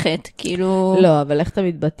הולכת. כאילו... לא, אבל איך אתה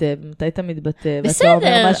מתבטא? מתי אתה מתבטא? בסדר. ואתה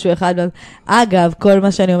אומר משהו אחד. אגב, כל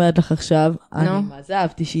מה שאני אומרת לך עכשיו, אני מה זה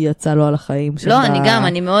אהבתי שהיא יצאה לו על החיים. לא, אני גם,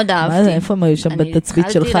 אני מאוד אהבתי. מה זה, איפה הם היו שם בתצפית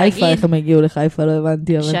של חיפה? איך הם הגיעו לחיפה? לא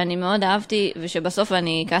הבנתי. שאני מאוד אהבתי, ושבסוף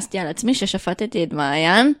אני כעסתי על עצמי, ששפטתי את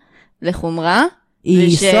מעיין לחומרה.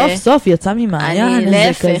 היא סוף סוף יצאה ממעיין,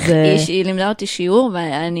 להפך, היא לימדה אותי שיעור,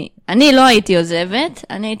 ואני לא הייתי עוזבת,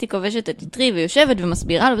 אני הייתי כובשת את יתרי ויושבת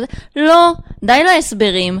ומסבירה לו, לא, די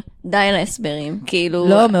להסברים, כאילו...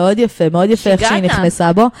 לא, מאוד יפה איך שהיא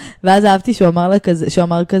נכנסה בו, ואז אהבתי שהוא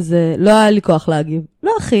אמר כזה, לא היה לי כוח להגיב.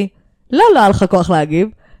 לא אחי, לא היה לך כוח להגיב,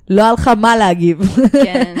 לא היה לך מה להגיב.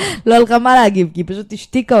 כן. לא היה לך מה להגיב, כי היא פשוט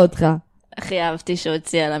השתיקה אותך. הכי אהבתי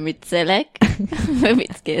שהוציאה לה מצלק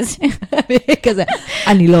ומיץ גזר. כזה,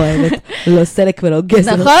 אני לא אוהבת, לא סלק ולא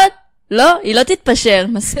גזר. נכון? לא, היא לא תתפשר,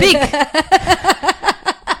 מספיק.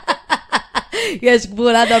 יש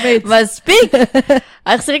גבול עד המיץ. מספיק.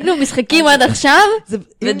 איך שיחקנו משחקים עד עכשיו,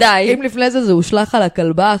 ודי. אם לפני זה הושלח על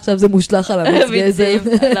הכלבה, עכשיו זה מושלח על המיץ גזר.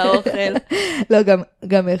 על האוכל. לא,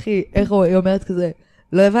 גם איך היא אומרת כזה,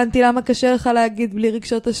 לא הבנתי למה קשה לך להגיד בלי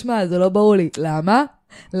רגשות אשמה, זה לא ברור לי. למה?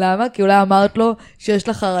 למה? כי אולי אמרת לו שיש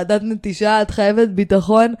לך חרדת נטישה, את חייבת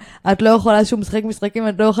ביטחון, את לא יכולה שהוא משחק משחקים,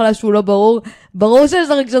 את לא יכולה שהוא לא ברור. ברור שיש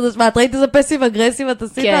לך רגשות אשמה, את ראית איזה פסיב אגרסיב, את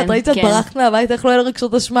עשית, את ראית שאת ברחת מהבית, איך לא יהיה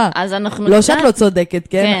רגשות אשמה. אז אנחנו לא שאת לא צודקת,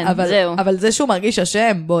 כן? כן, זהו. אבל זה שהוא מרגיש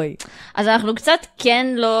אשם, בואי. אז אנחנו קצת כן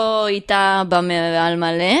לא איתה על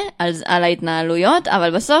מלא, על ההתנהלויות,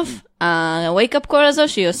 אבל בסוף, ה-wake-up call הזו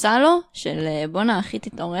שהיא עושה לו, של בונה, אחי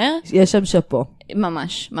תתעורר. יש שם שפו.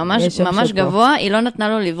 ממש גבוה, היא לא נתנה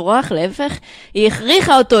לו לברוח, להפך, היא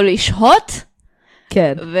הכריחה אותו לשהות,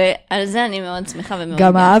 כן. ועל זה אני מאוד שמחה ומאוד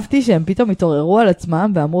גם אהבתי שהם פתאום התעוררו על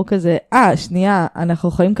עצמם ואמרו כזה, שנייה, אנחנו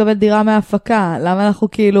יכולים לקבל דירה מההפקה, למה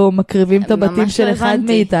אנחנו כאילו מקריבים את הבתים של אחד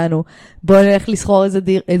מאיתנו? בואו נלך לסחור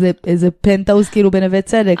איזה פנטאוס כאילו בנווה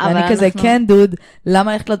צדק. ואני כזה, כן דוד,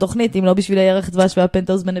 למה ללכת לתוכנית אם לא בשביל הירח דבש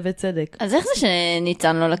והפנטאוס בנווה צדק? אז איך זה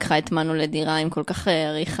שניצן לא לקחה את מנו לדירה עם כל כך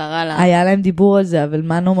ריחרה לה? היה להם דיבור על זה, אבל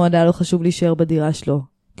מנו מאוד היה לו חשוב להישאר בדירה שלו.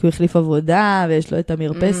 כי הוא החליף עבודה ויש לו את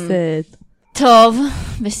המרפסת. טוב,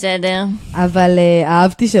 בסדר. אבל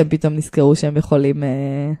אהבתי שהם פתאום נזכרו שהם יכולים...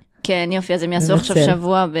 כן, יופי, אז הם יעשו עכשיו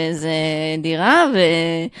שבוע באיזה דירה,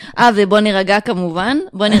 ובוא נירגע כמובן,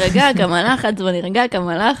 בוא נירגע כמה לחץ,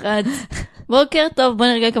 בוקר טוב, בוא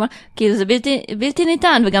נירגע כמה... כאילו זה בלתי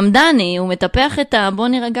ניתן, וגם דני, הוא מטפח את בוא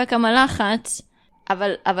נירגע כמה לחץ,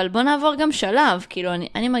 אבל בוא נעבור גם שלב, כאילו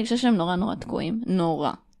אני מרגישה שהם נורא תקועים,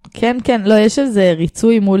 נורא. כן, לא, יש איזה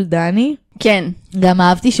ריצוי מול דני. כן. גם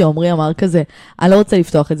אהבתי שעומרי אמר כזה, אני לא רוצה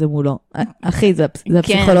לפתוח את זה מולו. אחי, זה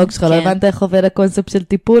הפסיכולוג שלך, לא הבנת איך עובד הקונספט של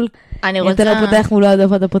טיפול? אני רוצה... אם אתה לא פותח מולו, עד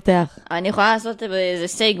איפה אתה פותח. אני יכולה לעשות איזה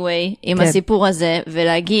סייגווי עם הסיפור הזה,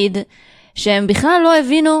 ולהגיד שהם בכלל לא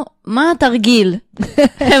הבינו מה התרגיל.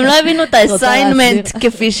 הם לא הבינו את האסיינמנט,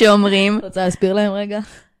 כפי שאומרים. רוצה להסביר להם רגע?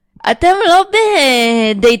 אתם לא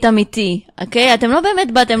בדייט אמיתי, אוקיי? אתם לא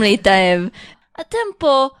באמת באתם להתאהב. אתם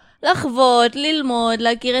פה לחוות, ללמוד,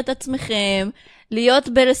 להכיר את עצמכם, להיות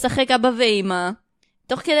בלשחק אבא ואמא.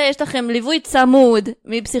 תוך כדי יש לכם ליווי צמוד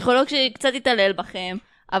מפסיכולוג שקצת יתעלל בכם,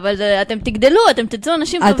 אבל אתם תגדלו, אתם תצאו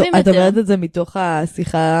אנשים טובים יותר. את אומרת את זה מתוך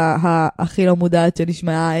השיחה הכי לא מודעת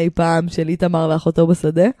שנשמעה אי פעם של איתמר ואחותו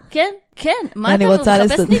בשדה? כן. מה אתה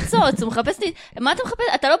מחפש ניצוץ? מה אתה מחפש?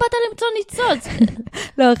 אתה לא באת למצוא ניצוץ.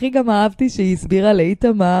 לא, הכי גם אהבתי שהיא הסבירה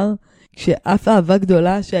לאיתמר, כשאף אהבה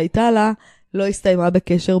גדולה שהייתה לה, לא הסתיימה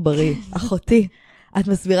בקשר בריא. אחותי, את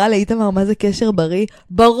מסבירה לאיתמר מה זה קשר בריא?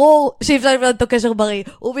 ברור שאי אפשר לבנות אותו קשר בריא.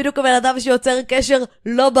 הוא בדיוק הבן אדם שיוצר קשר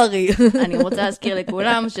לא בריא. אני רוצה להזכיר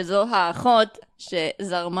לכולם שזו האחות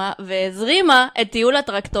שזרמה והזרימה את טיול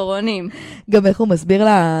הטרקטורונים. גם איך הוא מסביר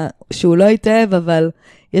לה שהוא לא התאהב, אבל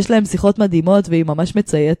יש להם שיחות מדהימות והיא ממש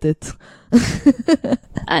מצייתת.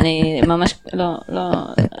 אני ממש, לא,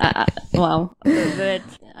 וואו, באמת,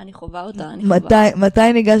 אני חובה אותה.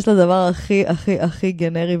 מתי ניגש לדבר הכי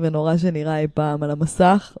גנרי ונורא שנראה אי פעם על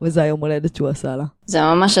המסך, וזה היום הולדת שהוא עשה לה. זה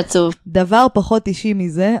ממש עצוב. דבר פחות אישי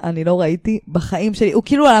מזה, אני לא ראיתי בחיים שלי. הוא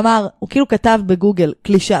כאילו אמר, הוא כאילו כתב בגוגל,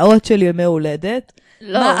 קלישאות של ימי הולדת.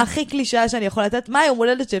 לא. מה הכי קלישאה שאני יכול לתת? מה יום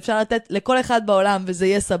הולדת שאפשר לתת לכל אחד בעולם, וזה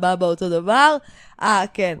יהיה סבבה אותו דבר?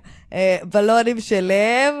 כן. בלונים של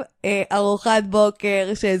לב, ארוחת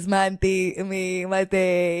בוקר שהזמנתי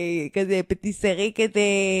כזה פטיסרי כזה,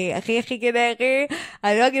 הכי גנרי.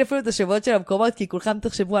 אני לא אגיד אפילו את השמות של המקומות, כי כולכם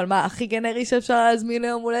תחשבו על מה הכי גנרי שאפשר להזמין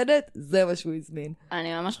ליום הולדת, זה מה שהוא הזמין.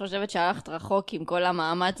 אני ממש חושבת שהלכת רחוק עם כל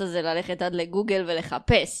המאמץ הזה ללכת עד לגוגל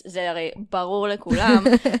ולחפש. זה הרי ברור לכולם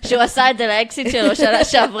שהוא עשה את זה לאקסיט שלו שנה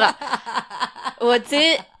שעברה.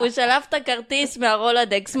 הוא שלף את הכרטיס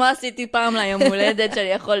מהרולדקס, מה עשיתי פעם ליום הולדת שאני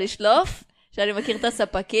יכול לשלוף? שאני מכיר את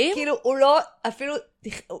הספקים? כאילו, הוא לא, אפילו,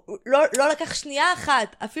 לא לקח שנייה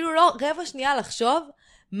אחת, אפילו לא רבע שנייה לחשוב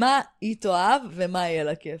מה היא תאהב ומה יהיה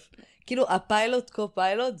לה כיף. כאילו, הפיילוט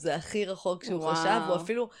קו-פיילוט זה הכי רחוק שהוא חשב,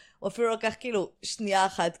 הוא אפילו לקח כאילו שנייה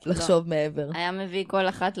אחת לחשוב מעבר. היה מביא כל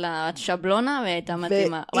אחת לשבלונה והייתה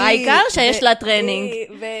מתאימה. העיקר שיש לה טרנינג.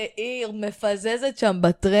 והיא מפזזת שם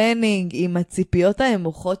בטרנינג עם הציפיות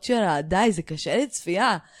הנמוכות שלה. די, זה קשה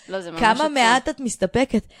לצפייה. לא, זה ממש כמה מעט את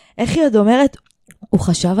מסתפקת. איך היא עוד אומרת? הוא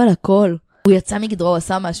חשב על הכל. הוא יצא מגדרו, הוא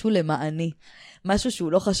עשה משהו למעני. משהו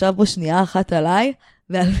שהוא לא חשב בו שנייה אחת עליי,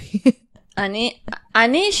 ועל מי...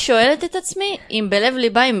 אני שואלת את עצמי, אם בלב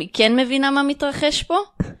ליבה היא כן מבינה מה מתרחש פה,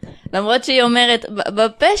 למרות שהיא אומרת,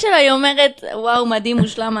 בפה שלה היא אומרת, וואו, מדהים,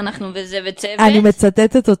 מושלם, אנחנו וזה וצוות. אני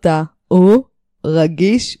מצטטת אותה, הוא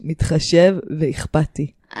רגיש, מתחשב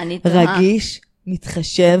ואכפתי. רגיש,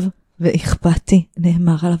 מתחשב ואכפתי,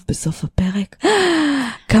 נאמר עליו בסוף הפרק.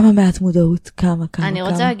 כמה מעט מודעות, כמה. אני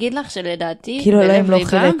רוצה להגיד לך שלדעתי, כאילו אלוהים לא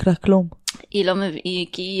חילק לה כלום. כי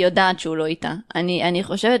היא יודעת שהוא לא איתה. אני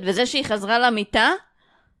חושבת, וזה שהיא חזרה למיטה,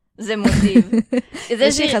 זה מוטיב.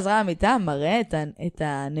 זה שהיא חזרה למיטה מראה את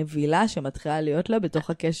הנבילה שמתחילה להיות לה בתוך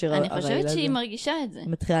הקשר הרעיל הזה. אני חושבת שהיא מרגישה את זה. היא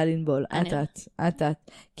מתחילה לנבול, את.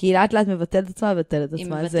 כי היא לאט מבטלת עצמה, מבטלת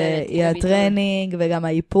עצמה. היא הטרנינג, וגם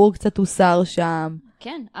האיפור קצת הוסר שם.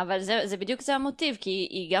 כן, אבל זה בדיוק זה המוטיב, כי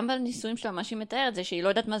היא גם בניסויים שלה, מה שהיא מתארת זה שהיא לא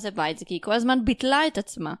יודעת מה זה בית, זה כי היא כל הזמן ביטלה את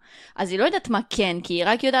עצמה. אז היא לא יודעת מה כן, כי היא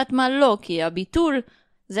רק יודעת מה לא, כי הביטול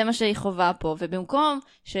זה מה שהיא חובה פה, ובמקום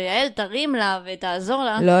שיעל תרים לה ותעזור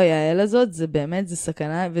לה... לא, יעל הזאת זה באמת, זה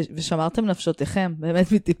סכנה, ושמרתם נפשותיכם,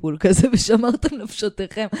 באמת מטיפול כזה, ושמרתם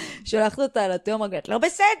נפשותיכם, שולחת אותה על התיאום, רגעת, לא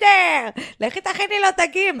בסדר, לכי תכיני לו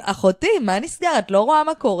דגים. אחותי, מה נסגר? את לא רואה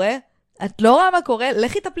מה קורה? את לא רואה מה קורה?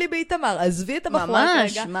 לכי תפלי באיתמר, עזבי את הבחורה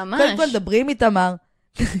כרגע. ממש. קודם כל דברי עם איתמר.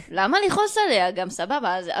 למה לכעוס עליה? גם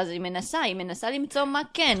סבבה, אז היא מנסה למצוא מה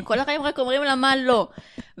כן. כל החיים רק אומרים לה מה לא.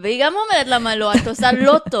 והיא גם אומרת לה מה לא, את עושה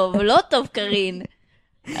לא טוב, קרין.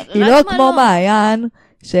 היא לא כמו מעיין,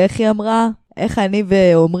 שאיך היא אמרה? איך אני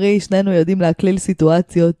ועומרי, שנינו יודעים להקליל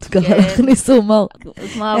סיטואציות, ככה להכניס הומור.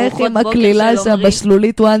 איך היא מקלילה שם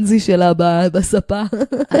בשלולית וואנזי שלה בספה.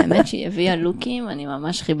 האמת שהיא הביאה לוקים, אני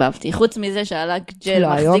ממש חיבבתי. חוץ מזה שעלה ג'ל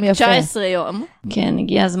מחזיק 19 יום. כן,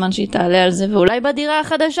 הגיע הזמן שהיא תעלה על זה, ואולי בדירה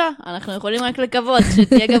החדשה. אנחנו יכולים רק לקוות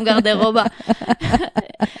שתהיה גם גרדרובה.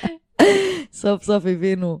 סוף סוף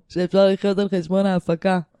הבינו שאפשר לחיות על חשבון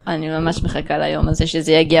ההפקה. אני ממש מחכה ליום הזה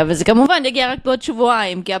שזה יגיע, וזה כמובן יגיע רק בעוד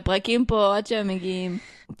שבועיים, כי הפרקים פה עד שהם מגיעים.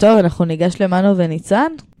 טוב, אנחנו ניגש למנו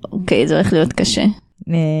וניצן. אוקיי, זה הולך להיות קשה.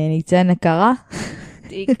 ניצן נקרה.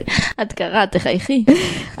 את קרה, תחייכי.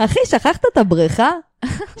 אחי, שכחת את הבריכה?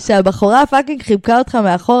 שהבחורה פאקינג חיבקה אותך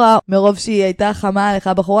מאחורה, מרוב שהיא הייתה חמה עליך,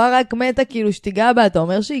 הבחורה רק מתה כאילו שתיגע בה, אתה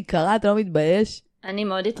אומר שהיא קרה, אתה לא מתבייש? אני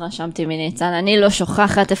מאוד התרשמתי מניצן, אני לא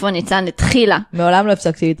שוכחת איפה ניצן התחילה. מעולם לא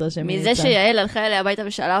הפסקתי להתרשם מניצן. מזה שיעל הלכה אליה הביתה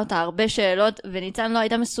ושאלה אותה הרבה שאלות, וניצן לא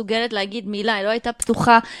הייתה מסוגלת להגיד מילה, היא לא הייתה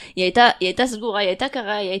פתוחה, היא הייתה סגורה, היא הייתה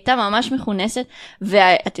קרה, היא הייתה ממש מכונסת,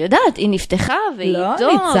 ואת יודעת, היא נפתחה, והיא לא,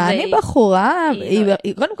 איתו. ניצן היא בחורה,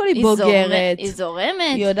 קודם כל היא בוגרת. היא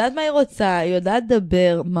זורמת. היא יודעת מה היא רוצה, היא יודעת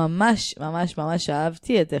לדבר, ממש ממש ממש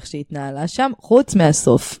אהבתי את איך שהיא התנהלה שם, חוץ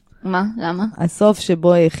מהסוף. מה? למה? הסוף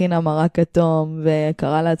שבו היא הכינה מרק כתום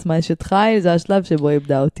וקרא לעצמה אשת חיל, זה השלב שבו היא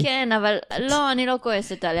איבדה אותי. כן, אבל לא, אני לא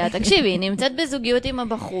כועסת עליה. תקשיבי, היא נמצאת בזוגיות עם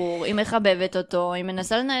הבחור, היא מחבבת אותו, היא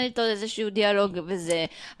מנסה לנהל איתו איזשהו דיאלוג וזה.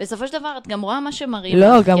 בסופו של דבר, את גם רואה מה שמראים לך,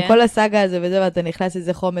 לא, גם כל הסאגה הזה וזה, ואתה נכנס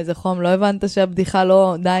איזה חום, לא הבנת שהבדיחה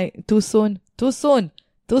לא, די, too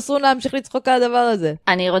soon להמשיך לצחוק על הדבר הזה.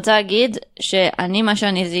 אני רוצה להגיד שאני, מה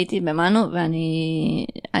שאני זיהיתי במנו,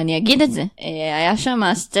 ואני אגיד את זה. היה שם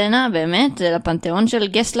הסצנה באמת לפנתיאון של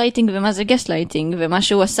גסלייטינג, ומה זה גסלייטינג, ומה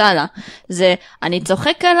שהוא עשה לה. זה, אני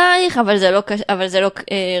צוחק עלייך, אבל זה לא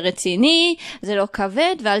רציני, זה לא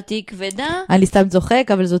כבד, ואל תהי כבדה. אני סתם צוחק,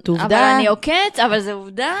 אבל זאת עובדה. אבל אני עוקץ, אבל זה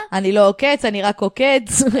עובדה. אני לא עוקץ, אני רק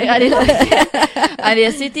עוקץ. אני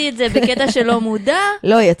עשיתי את זה בקטע שלא מודע.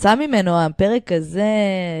 לא, יצא ממנו הפרק הזה...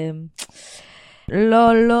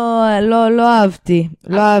 לא אהבתי.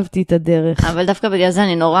 לא אהבתי את הדרך. אבל דווקא בגלל זה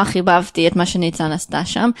אני נורא חיבבתי את מה שניצן עשתה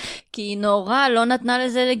שם, כי היא נורא לא נתנה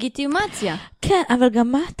לזה לגיטימציה. כן, אבל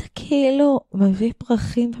גם מה אתה כאילו מביא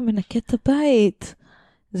פרחים ומנקה את הבית?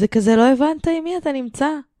 זה כזה לא הבנת עם מי אתה נמצא.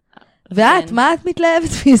 ואת, מה את מתלהבת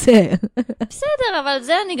מזה? בסדר, אבל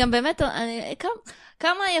זה אני גם באמת,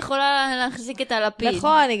 כמה היא יכולה להחזיק את הלפיד?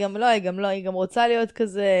 נכון, היא גם רוצה להיות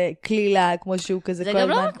כזה כלילה, כמו שהוא כזה כל הזמן. זה גם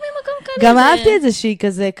לא רק ממקום כזה. גם אהבתי את זה שהיא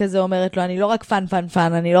כזה אומרת לו, אני לא רק פן,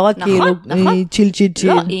 אני לא רק כאילו צ'יל.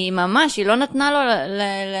 לא, היא ממש, היא לא נתנה לו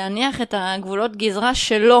להניח את הגבולות גזרה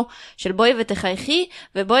שלו, של בואי ותחייכי,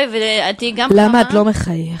 ובואי ותהי גם חמה. למה את לא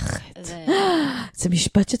מחייכת? זה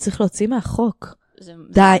משפט שצריך להוציא מהחוק.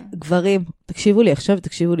 די, גברים, תקשיבו לי עכשיו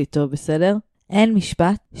ותקשיבו לי טוב, בסדר? אין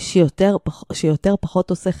משפט שיותר פחות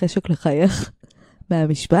עושה חשק לחייך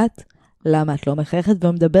מהמשפט, למה את לא מחייכת?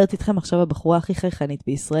 ומדברת איתכם עכשיו הבחורה הכי חייכנית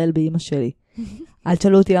בישראל, באמא שלי. אל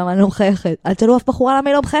תשאלו אותי למה אני לא מחייכת, אל תשאלו אף בחורה למה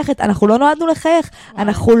היא לא מחייכת, אנחנו לא נועדנו לחייך,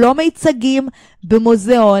 אנחנו לא מיצגים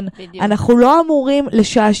במוזיאון, אנחנו לא אמורים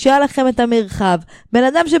לשעשע לכם את המרחב, בן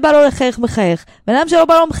אדם שבא לו לחייך מחייך, בן אדם שלא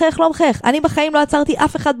בא לו מחייך לא מחייך, אני בחיים לא עצרתי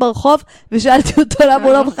אף אחד ברחוב ושאלתי אותו למה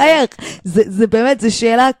הוא לא מחייך, זה באמת, זו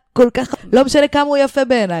שאלה כל כך, לא משנה כמה הוא יפה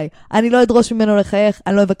בעיניי, אני לא אדרוש ממנו לחייך,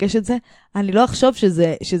 אני לא אבקש את זה, אני לא אחשוב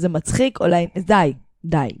שזה מצחיק, או די,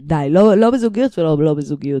 לא בזוגיות ולא לא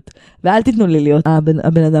בזוגיות. ואל תיתנו לי להיות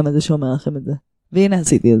הבן אדם הזה שאומר לכם את זה. והנה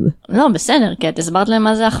עשיתי את זה. לא, בסדר, כי את הסברת להם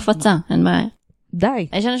מה זה החפצה, אין בעיה. די.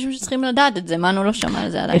 יש אנשים שצריכים לדעת את זה, מנו לא שמע על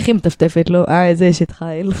זה עדיין. איך היא מטפטפת לו? איזה אשת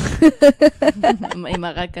חיל. עם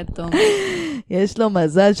הרק אטום. יש לו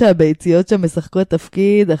מזל שהביציות שם משחקות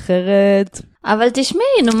תפקיד, אחרת... אבל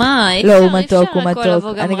תשמעי, נו מה, לא, הוא מתוק.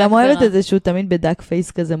 אני גם אוהבת את זה שהוא תמיד בדק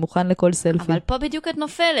פייס כזה, מוכן לכל סלפי. אבל פה בדיוק את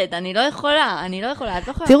נופלת, אני לא יכולה, את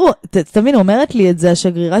לא יכולה. תראו, תבין, אומרת לי את זה,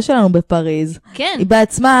 השגרירה שלנו בפריז. כן. היא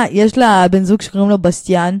בעצמה, יש לה בן זוג שקוראים לו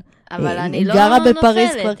בסטיאן. אבל אני לא גרה נופלת. בפריז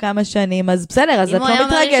כבר כמה שנים, אז בסדר, אז את לא מתרגשת. אם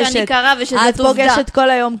הוא היה אומר לי שאני קרה ושזה את פוגשת כל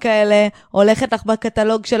היום כאלה, הולכת לך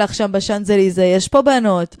בקטלוג שלך שם בשאנזליזה, יש פה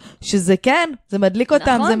בנות, שזה כן, זה מדליק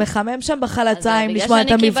אותם, נכון. זה מחמם שם בחלציים, בגלל לשמוע את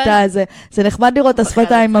שאני המבטא קיבל- הזה. זה נחמד לראות את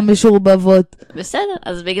השפתיים המשורבבות. בסדר,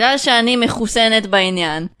 אז בגלל שאני מחוסנת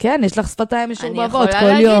בעניין, כן, יש לך שפתיים אני משורבבות יכולה כל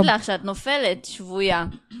להגיד יום. לך שאת נופלת שבויה.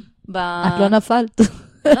 את לא נפלת.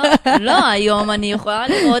 לא, היום אני יכולה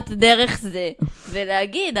לראות דרך זה,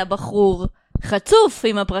 ולהגיד, הבחור חצוף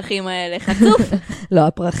עם הפרחים האלה, חצוף. לא,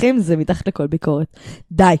 הפרחים זה מתחת לכל ביקורת.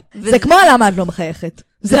 די. זה כמו למה את לא מחייכת.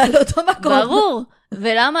 זה על אותו מקום. ברור.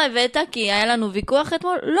 ולמה הבאת? כי היה לנו ויכוח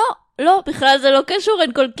אתמול? לא, בכלל זה לא קשור,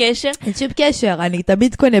 אין כל קשר. אין שום קשר, אני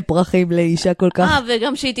תמיד קונה פרחים לאישה כל כך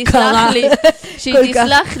וגם שהיא קרה. תסלח לי. שהיא כל כך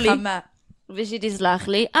תסלח לי. חמה. ושהיא תסלח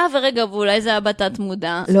לי. ורגע, ואולי זה היה בתת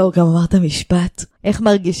מודע. לא, גם אמרת משפט. איך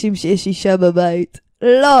מרגישים שיש אישה בבית?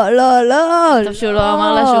 לא. טוב שהוא לא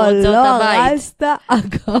אמר לה שהוא רוצה אותה בית. לא, רסת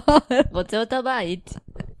הכל. רוצה אותה בית.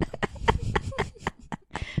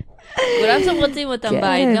 כולם שם רוצים אותם כן,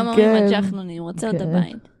 בית, גם כן. אומרים הצ'חנונים, רוצה אותה כן.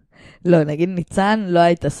 בית. לא, נגיד ניצן לא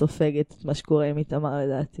הייתה סופגת את מה שקורה עם איתמר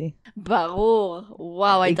לדעתי. ברור,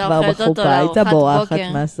 וואו, היא הייתה כבר אוכלת אותו בחופה, הייתה לארוחת בורחת בוקר.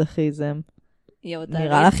 מהסכיזם. יואו,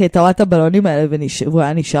 נראה לך, היא הייתה רואה את הבלונים האלה והוא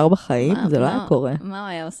היה נשאר בחיים? זה לא היה קורה. מה הוא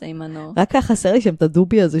היה עושה עם מנור? רק היה חסר לי שם את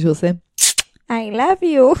הדובי הזה שעושה I love you.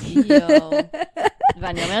 יואו.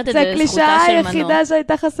 ואני אומרת את זה זה לזכותה הקלישאה של מנור. היחידה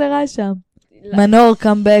שהייתה חסרה שם. מנור,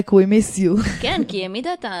 come back, we miss you. כן, כי היא העמידה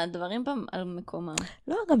את הדברים פעם על מקומם.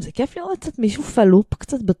 לא, גם זה כיף לראות קצת מישהו פלופ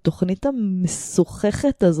קצת בתוכנית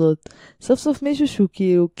המשוחכת הזאת. סוף סוף מישהו שהוא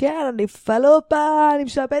כאילו, כן, אני פלופה, אני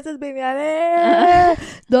משפצת בעניינים,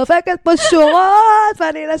 דופקת פה שורות,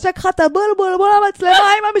 ואני אנשק לך את הבולבול מול המצלמה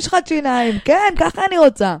עם המשחת שיניים. כן, ככה אני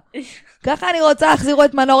רוצה. ככה אני רוצה, החזירו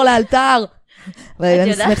את מנור לאלתר.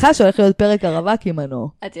 ואני שמחה שהולך להיות פרק הרווק עם מנור.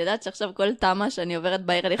 את יודעת שעכשיו כל תמה שאני עוברת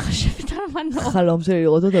בעיר, אני חושבת על מנור. חלום שלי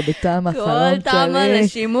לראות אותה בתמה, חלום שלי. כל תמה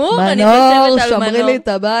לשימור, אני מנור, חושבת על מנור. שמרי לי את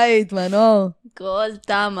הבית, מנור. כל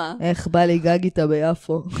תמה. איך בא לי גג איתה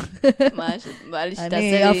ביפו. ממש, בא לי שתעשה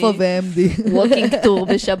אני לי יפו ואמדי. ווקינג טור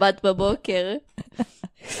בשבת בבוקר.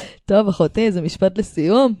 טוב, אחותי, זה משפט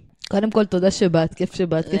לסיום. קודם כל, תודה שבאת, כיף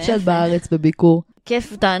שבאת, כיף שאת בארץ בביקור.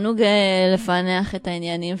 כיף, תענוג לפענח את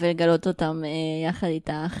העניינים ולגלות אותם יחד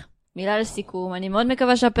איתך. מילה לסיכום, אני מאוד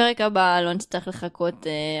מקווה שהפרק הבא לא נצטרך לחכות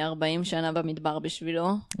 40 שנה במדבר בשבילו.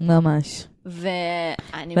 ממש.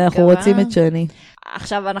 ואני ואנחנו רוצים את שני.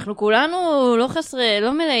 עכשיו, אנחנו כולנו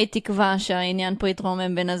לא מלאי תקווה שהעניין פה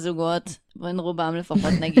יתרומם בין הזוגות, בין רובם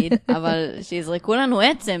לפחות נגיד, אבל שיזרקו לנו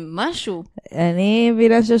עצם, משהו. אני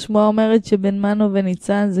מבינה שהשמועה אומרת שבין מנו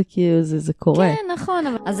וניצן זה כאילו, זה קורה. כן, נכון.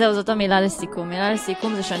 אז זהו, זאת המילה לסיכום. מילה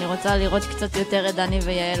לסיכום זה שאני רוצה לראות קצת יותר את דני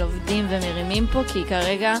ויעל עובדים ומרימים פה, כי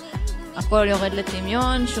כרגע הכל יורד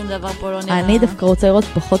לטמיון, שום דבר פה לא נראה. אני דווקא רוצה לראות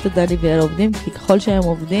פחות את דני ויעל עובדים, כי ככל שהם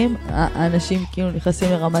עובדים, האנשים כאילו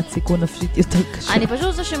נכנסים לרמת סיכון נפשית יותר קשה. אני פשוט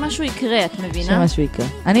רוצה שמשהו יקרה, את מבינה? שמשהו יקרה.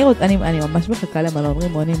 אני ממש מחכה למלון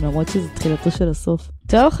רימונים, למרות שזה תחילתו של הסוף.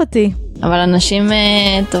 טוב אחתי. אבל אנשים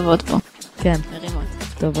טובות פה. כן. מרימות.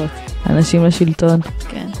 טובות. אנשים לשלטון.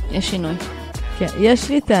 כן, יש שינוי. כן, יש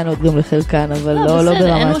לי טענות גם לחלקן, אבל לא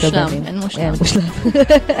ברמת הבנים. אין מושלם. אין מושלם.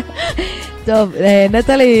 טוב,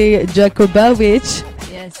 נטלי ג'קובוביץ',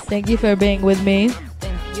 Yes. thank you for being with me.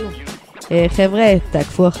 Thank you. חבר'ה,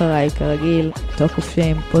 תעקפו אחריי, כרגיל, Talk of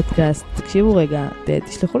Shame, פודקאסט, תקשיבו רגע,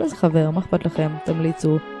 תשלחו לזה חבר, מה אכפת לכם,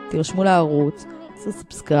 תמליצו, תירשמו לערוץ, תעשו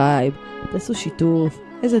סאבסקרייב, תעשו שיתוף,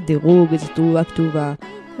 איזה דירוג, איזה תגובה כתובה.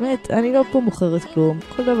 באמת, אני לא פה מוכרת כלום,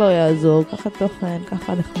 כל דבר יעזור, ככה תוכן,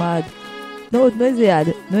 ככה נחמד. תנו איזה יד,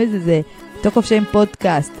 תנו איזה זה. Talk of Shame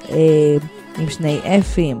פודקאסט, עם 2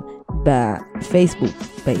 F'ים, בפייסבוק,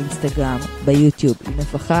 באינסטגרם, ביוטיוב, עם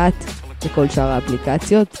F1, וכל שאר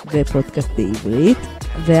האפליקציות, ופודקאסט בעברית.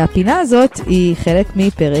 והפינה הזאת היא חלק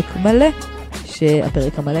מפרק מלא,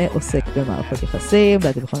 שהפרק המלא עוסק במערכות יחסים,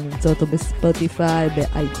 ואתם יכולים למצוא אותו בספוטיפיי,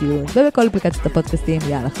 באייטיון, ובכל אפליקציות הפודקאסטים.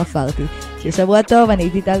 יאללה, חפרתי. שבוע טוב, אני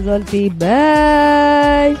איתי טל זולטי,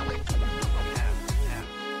 ביי!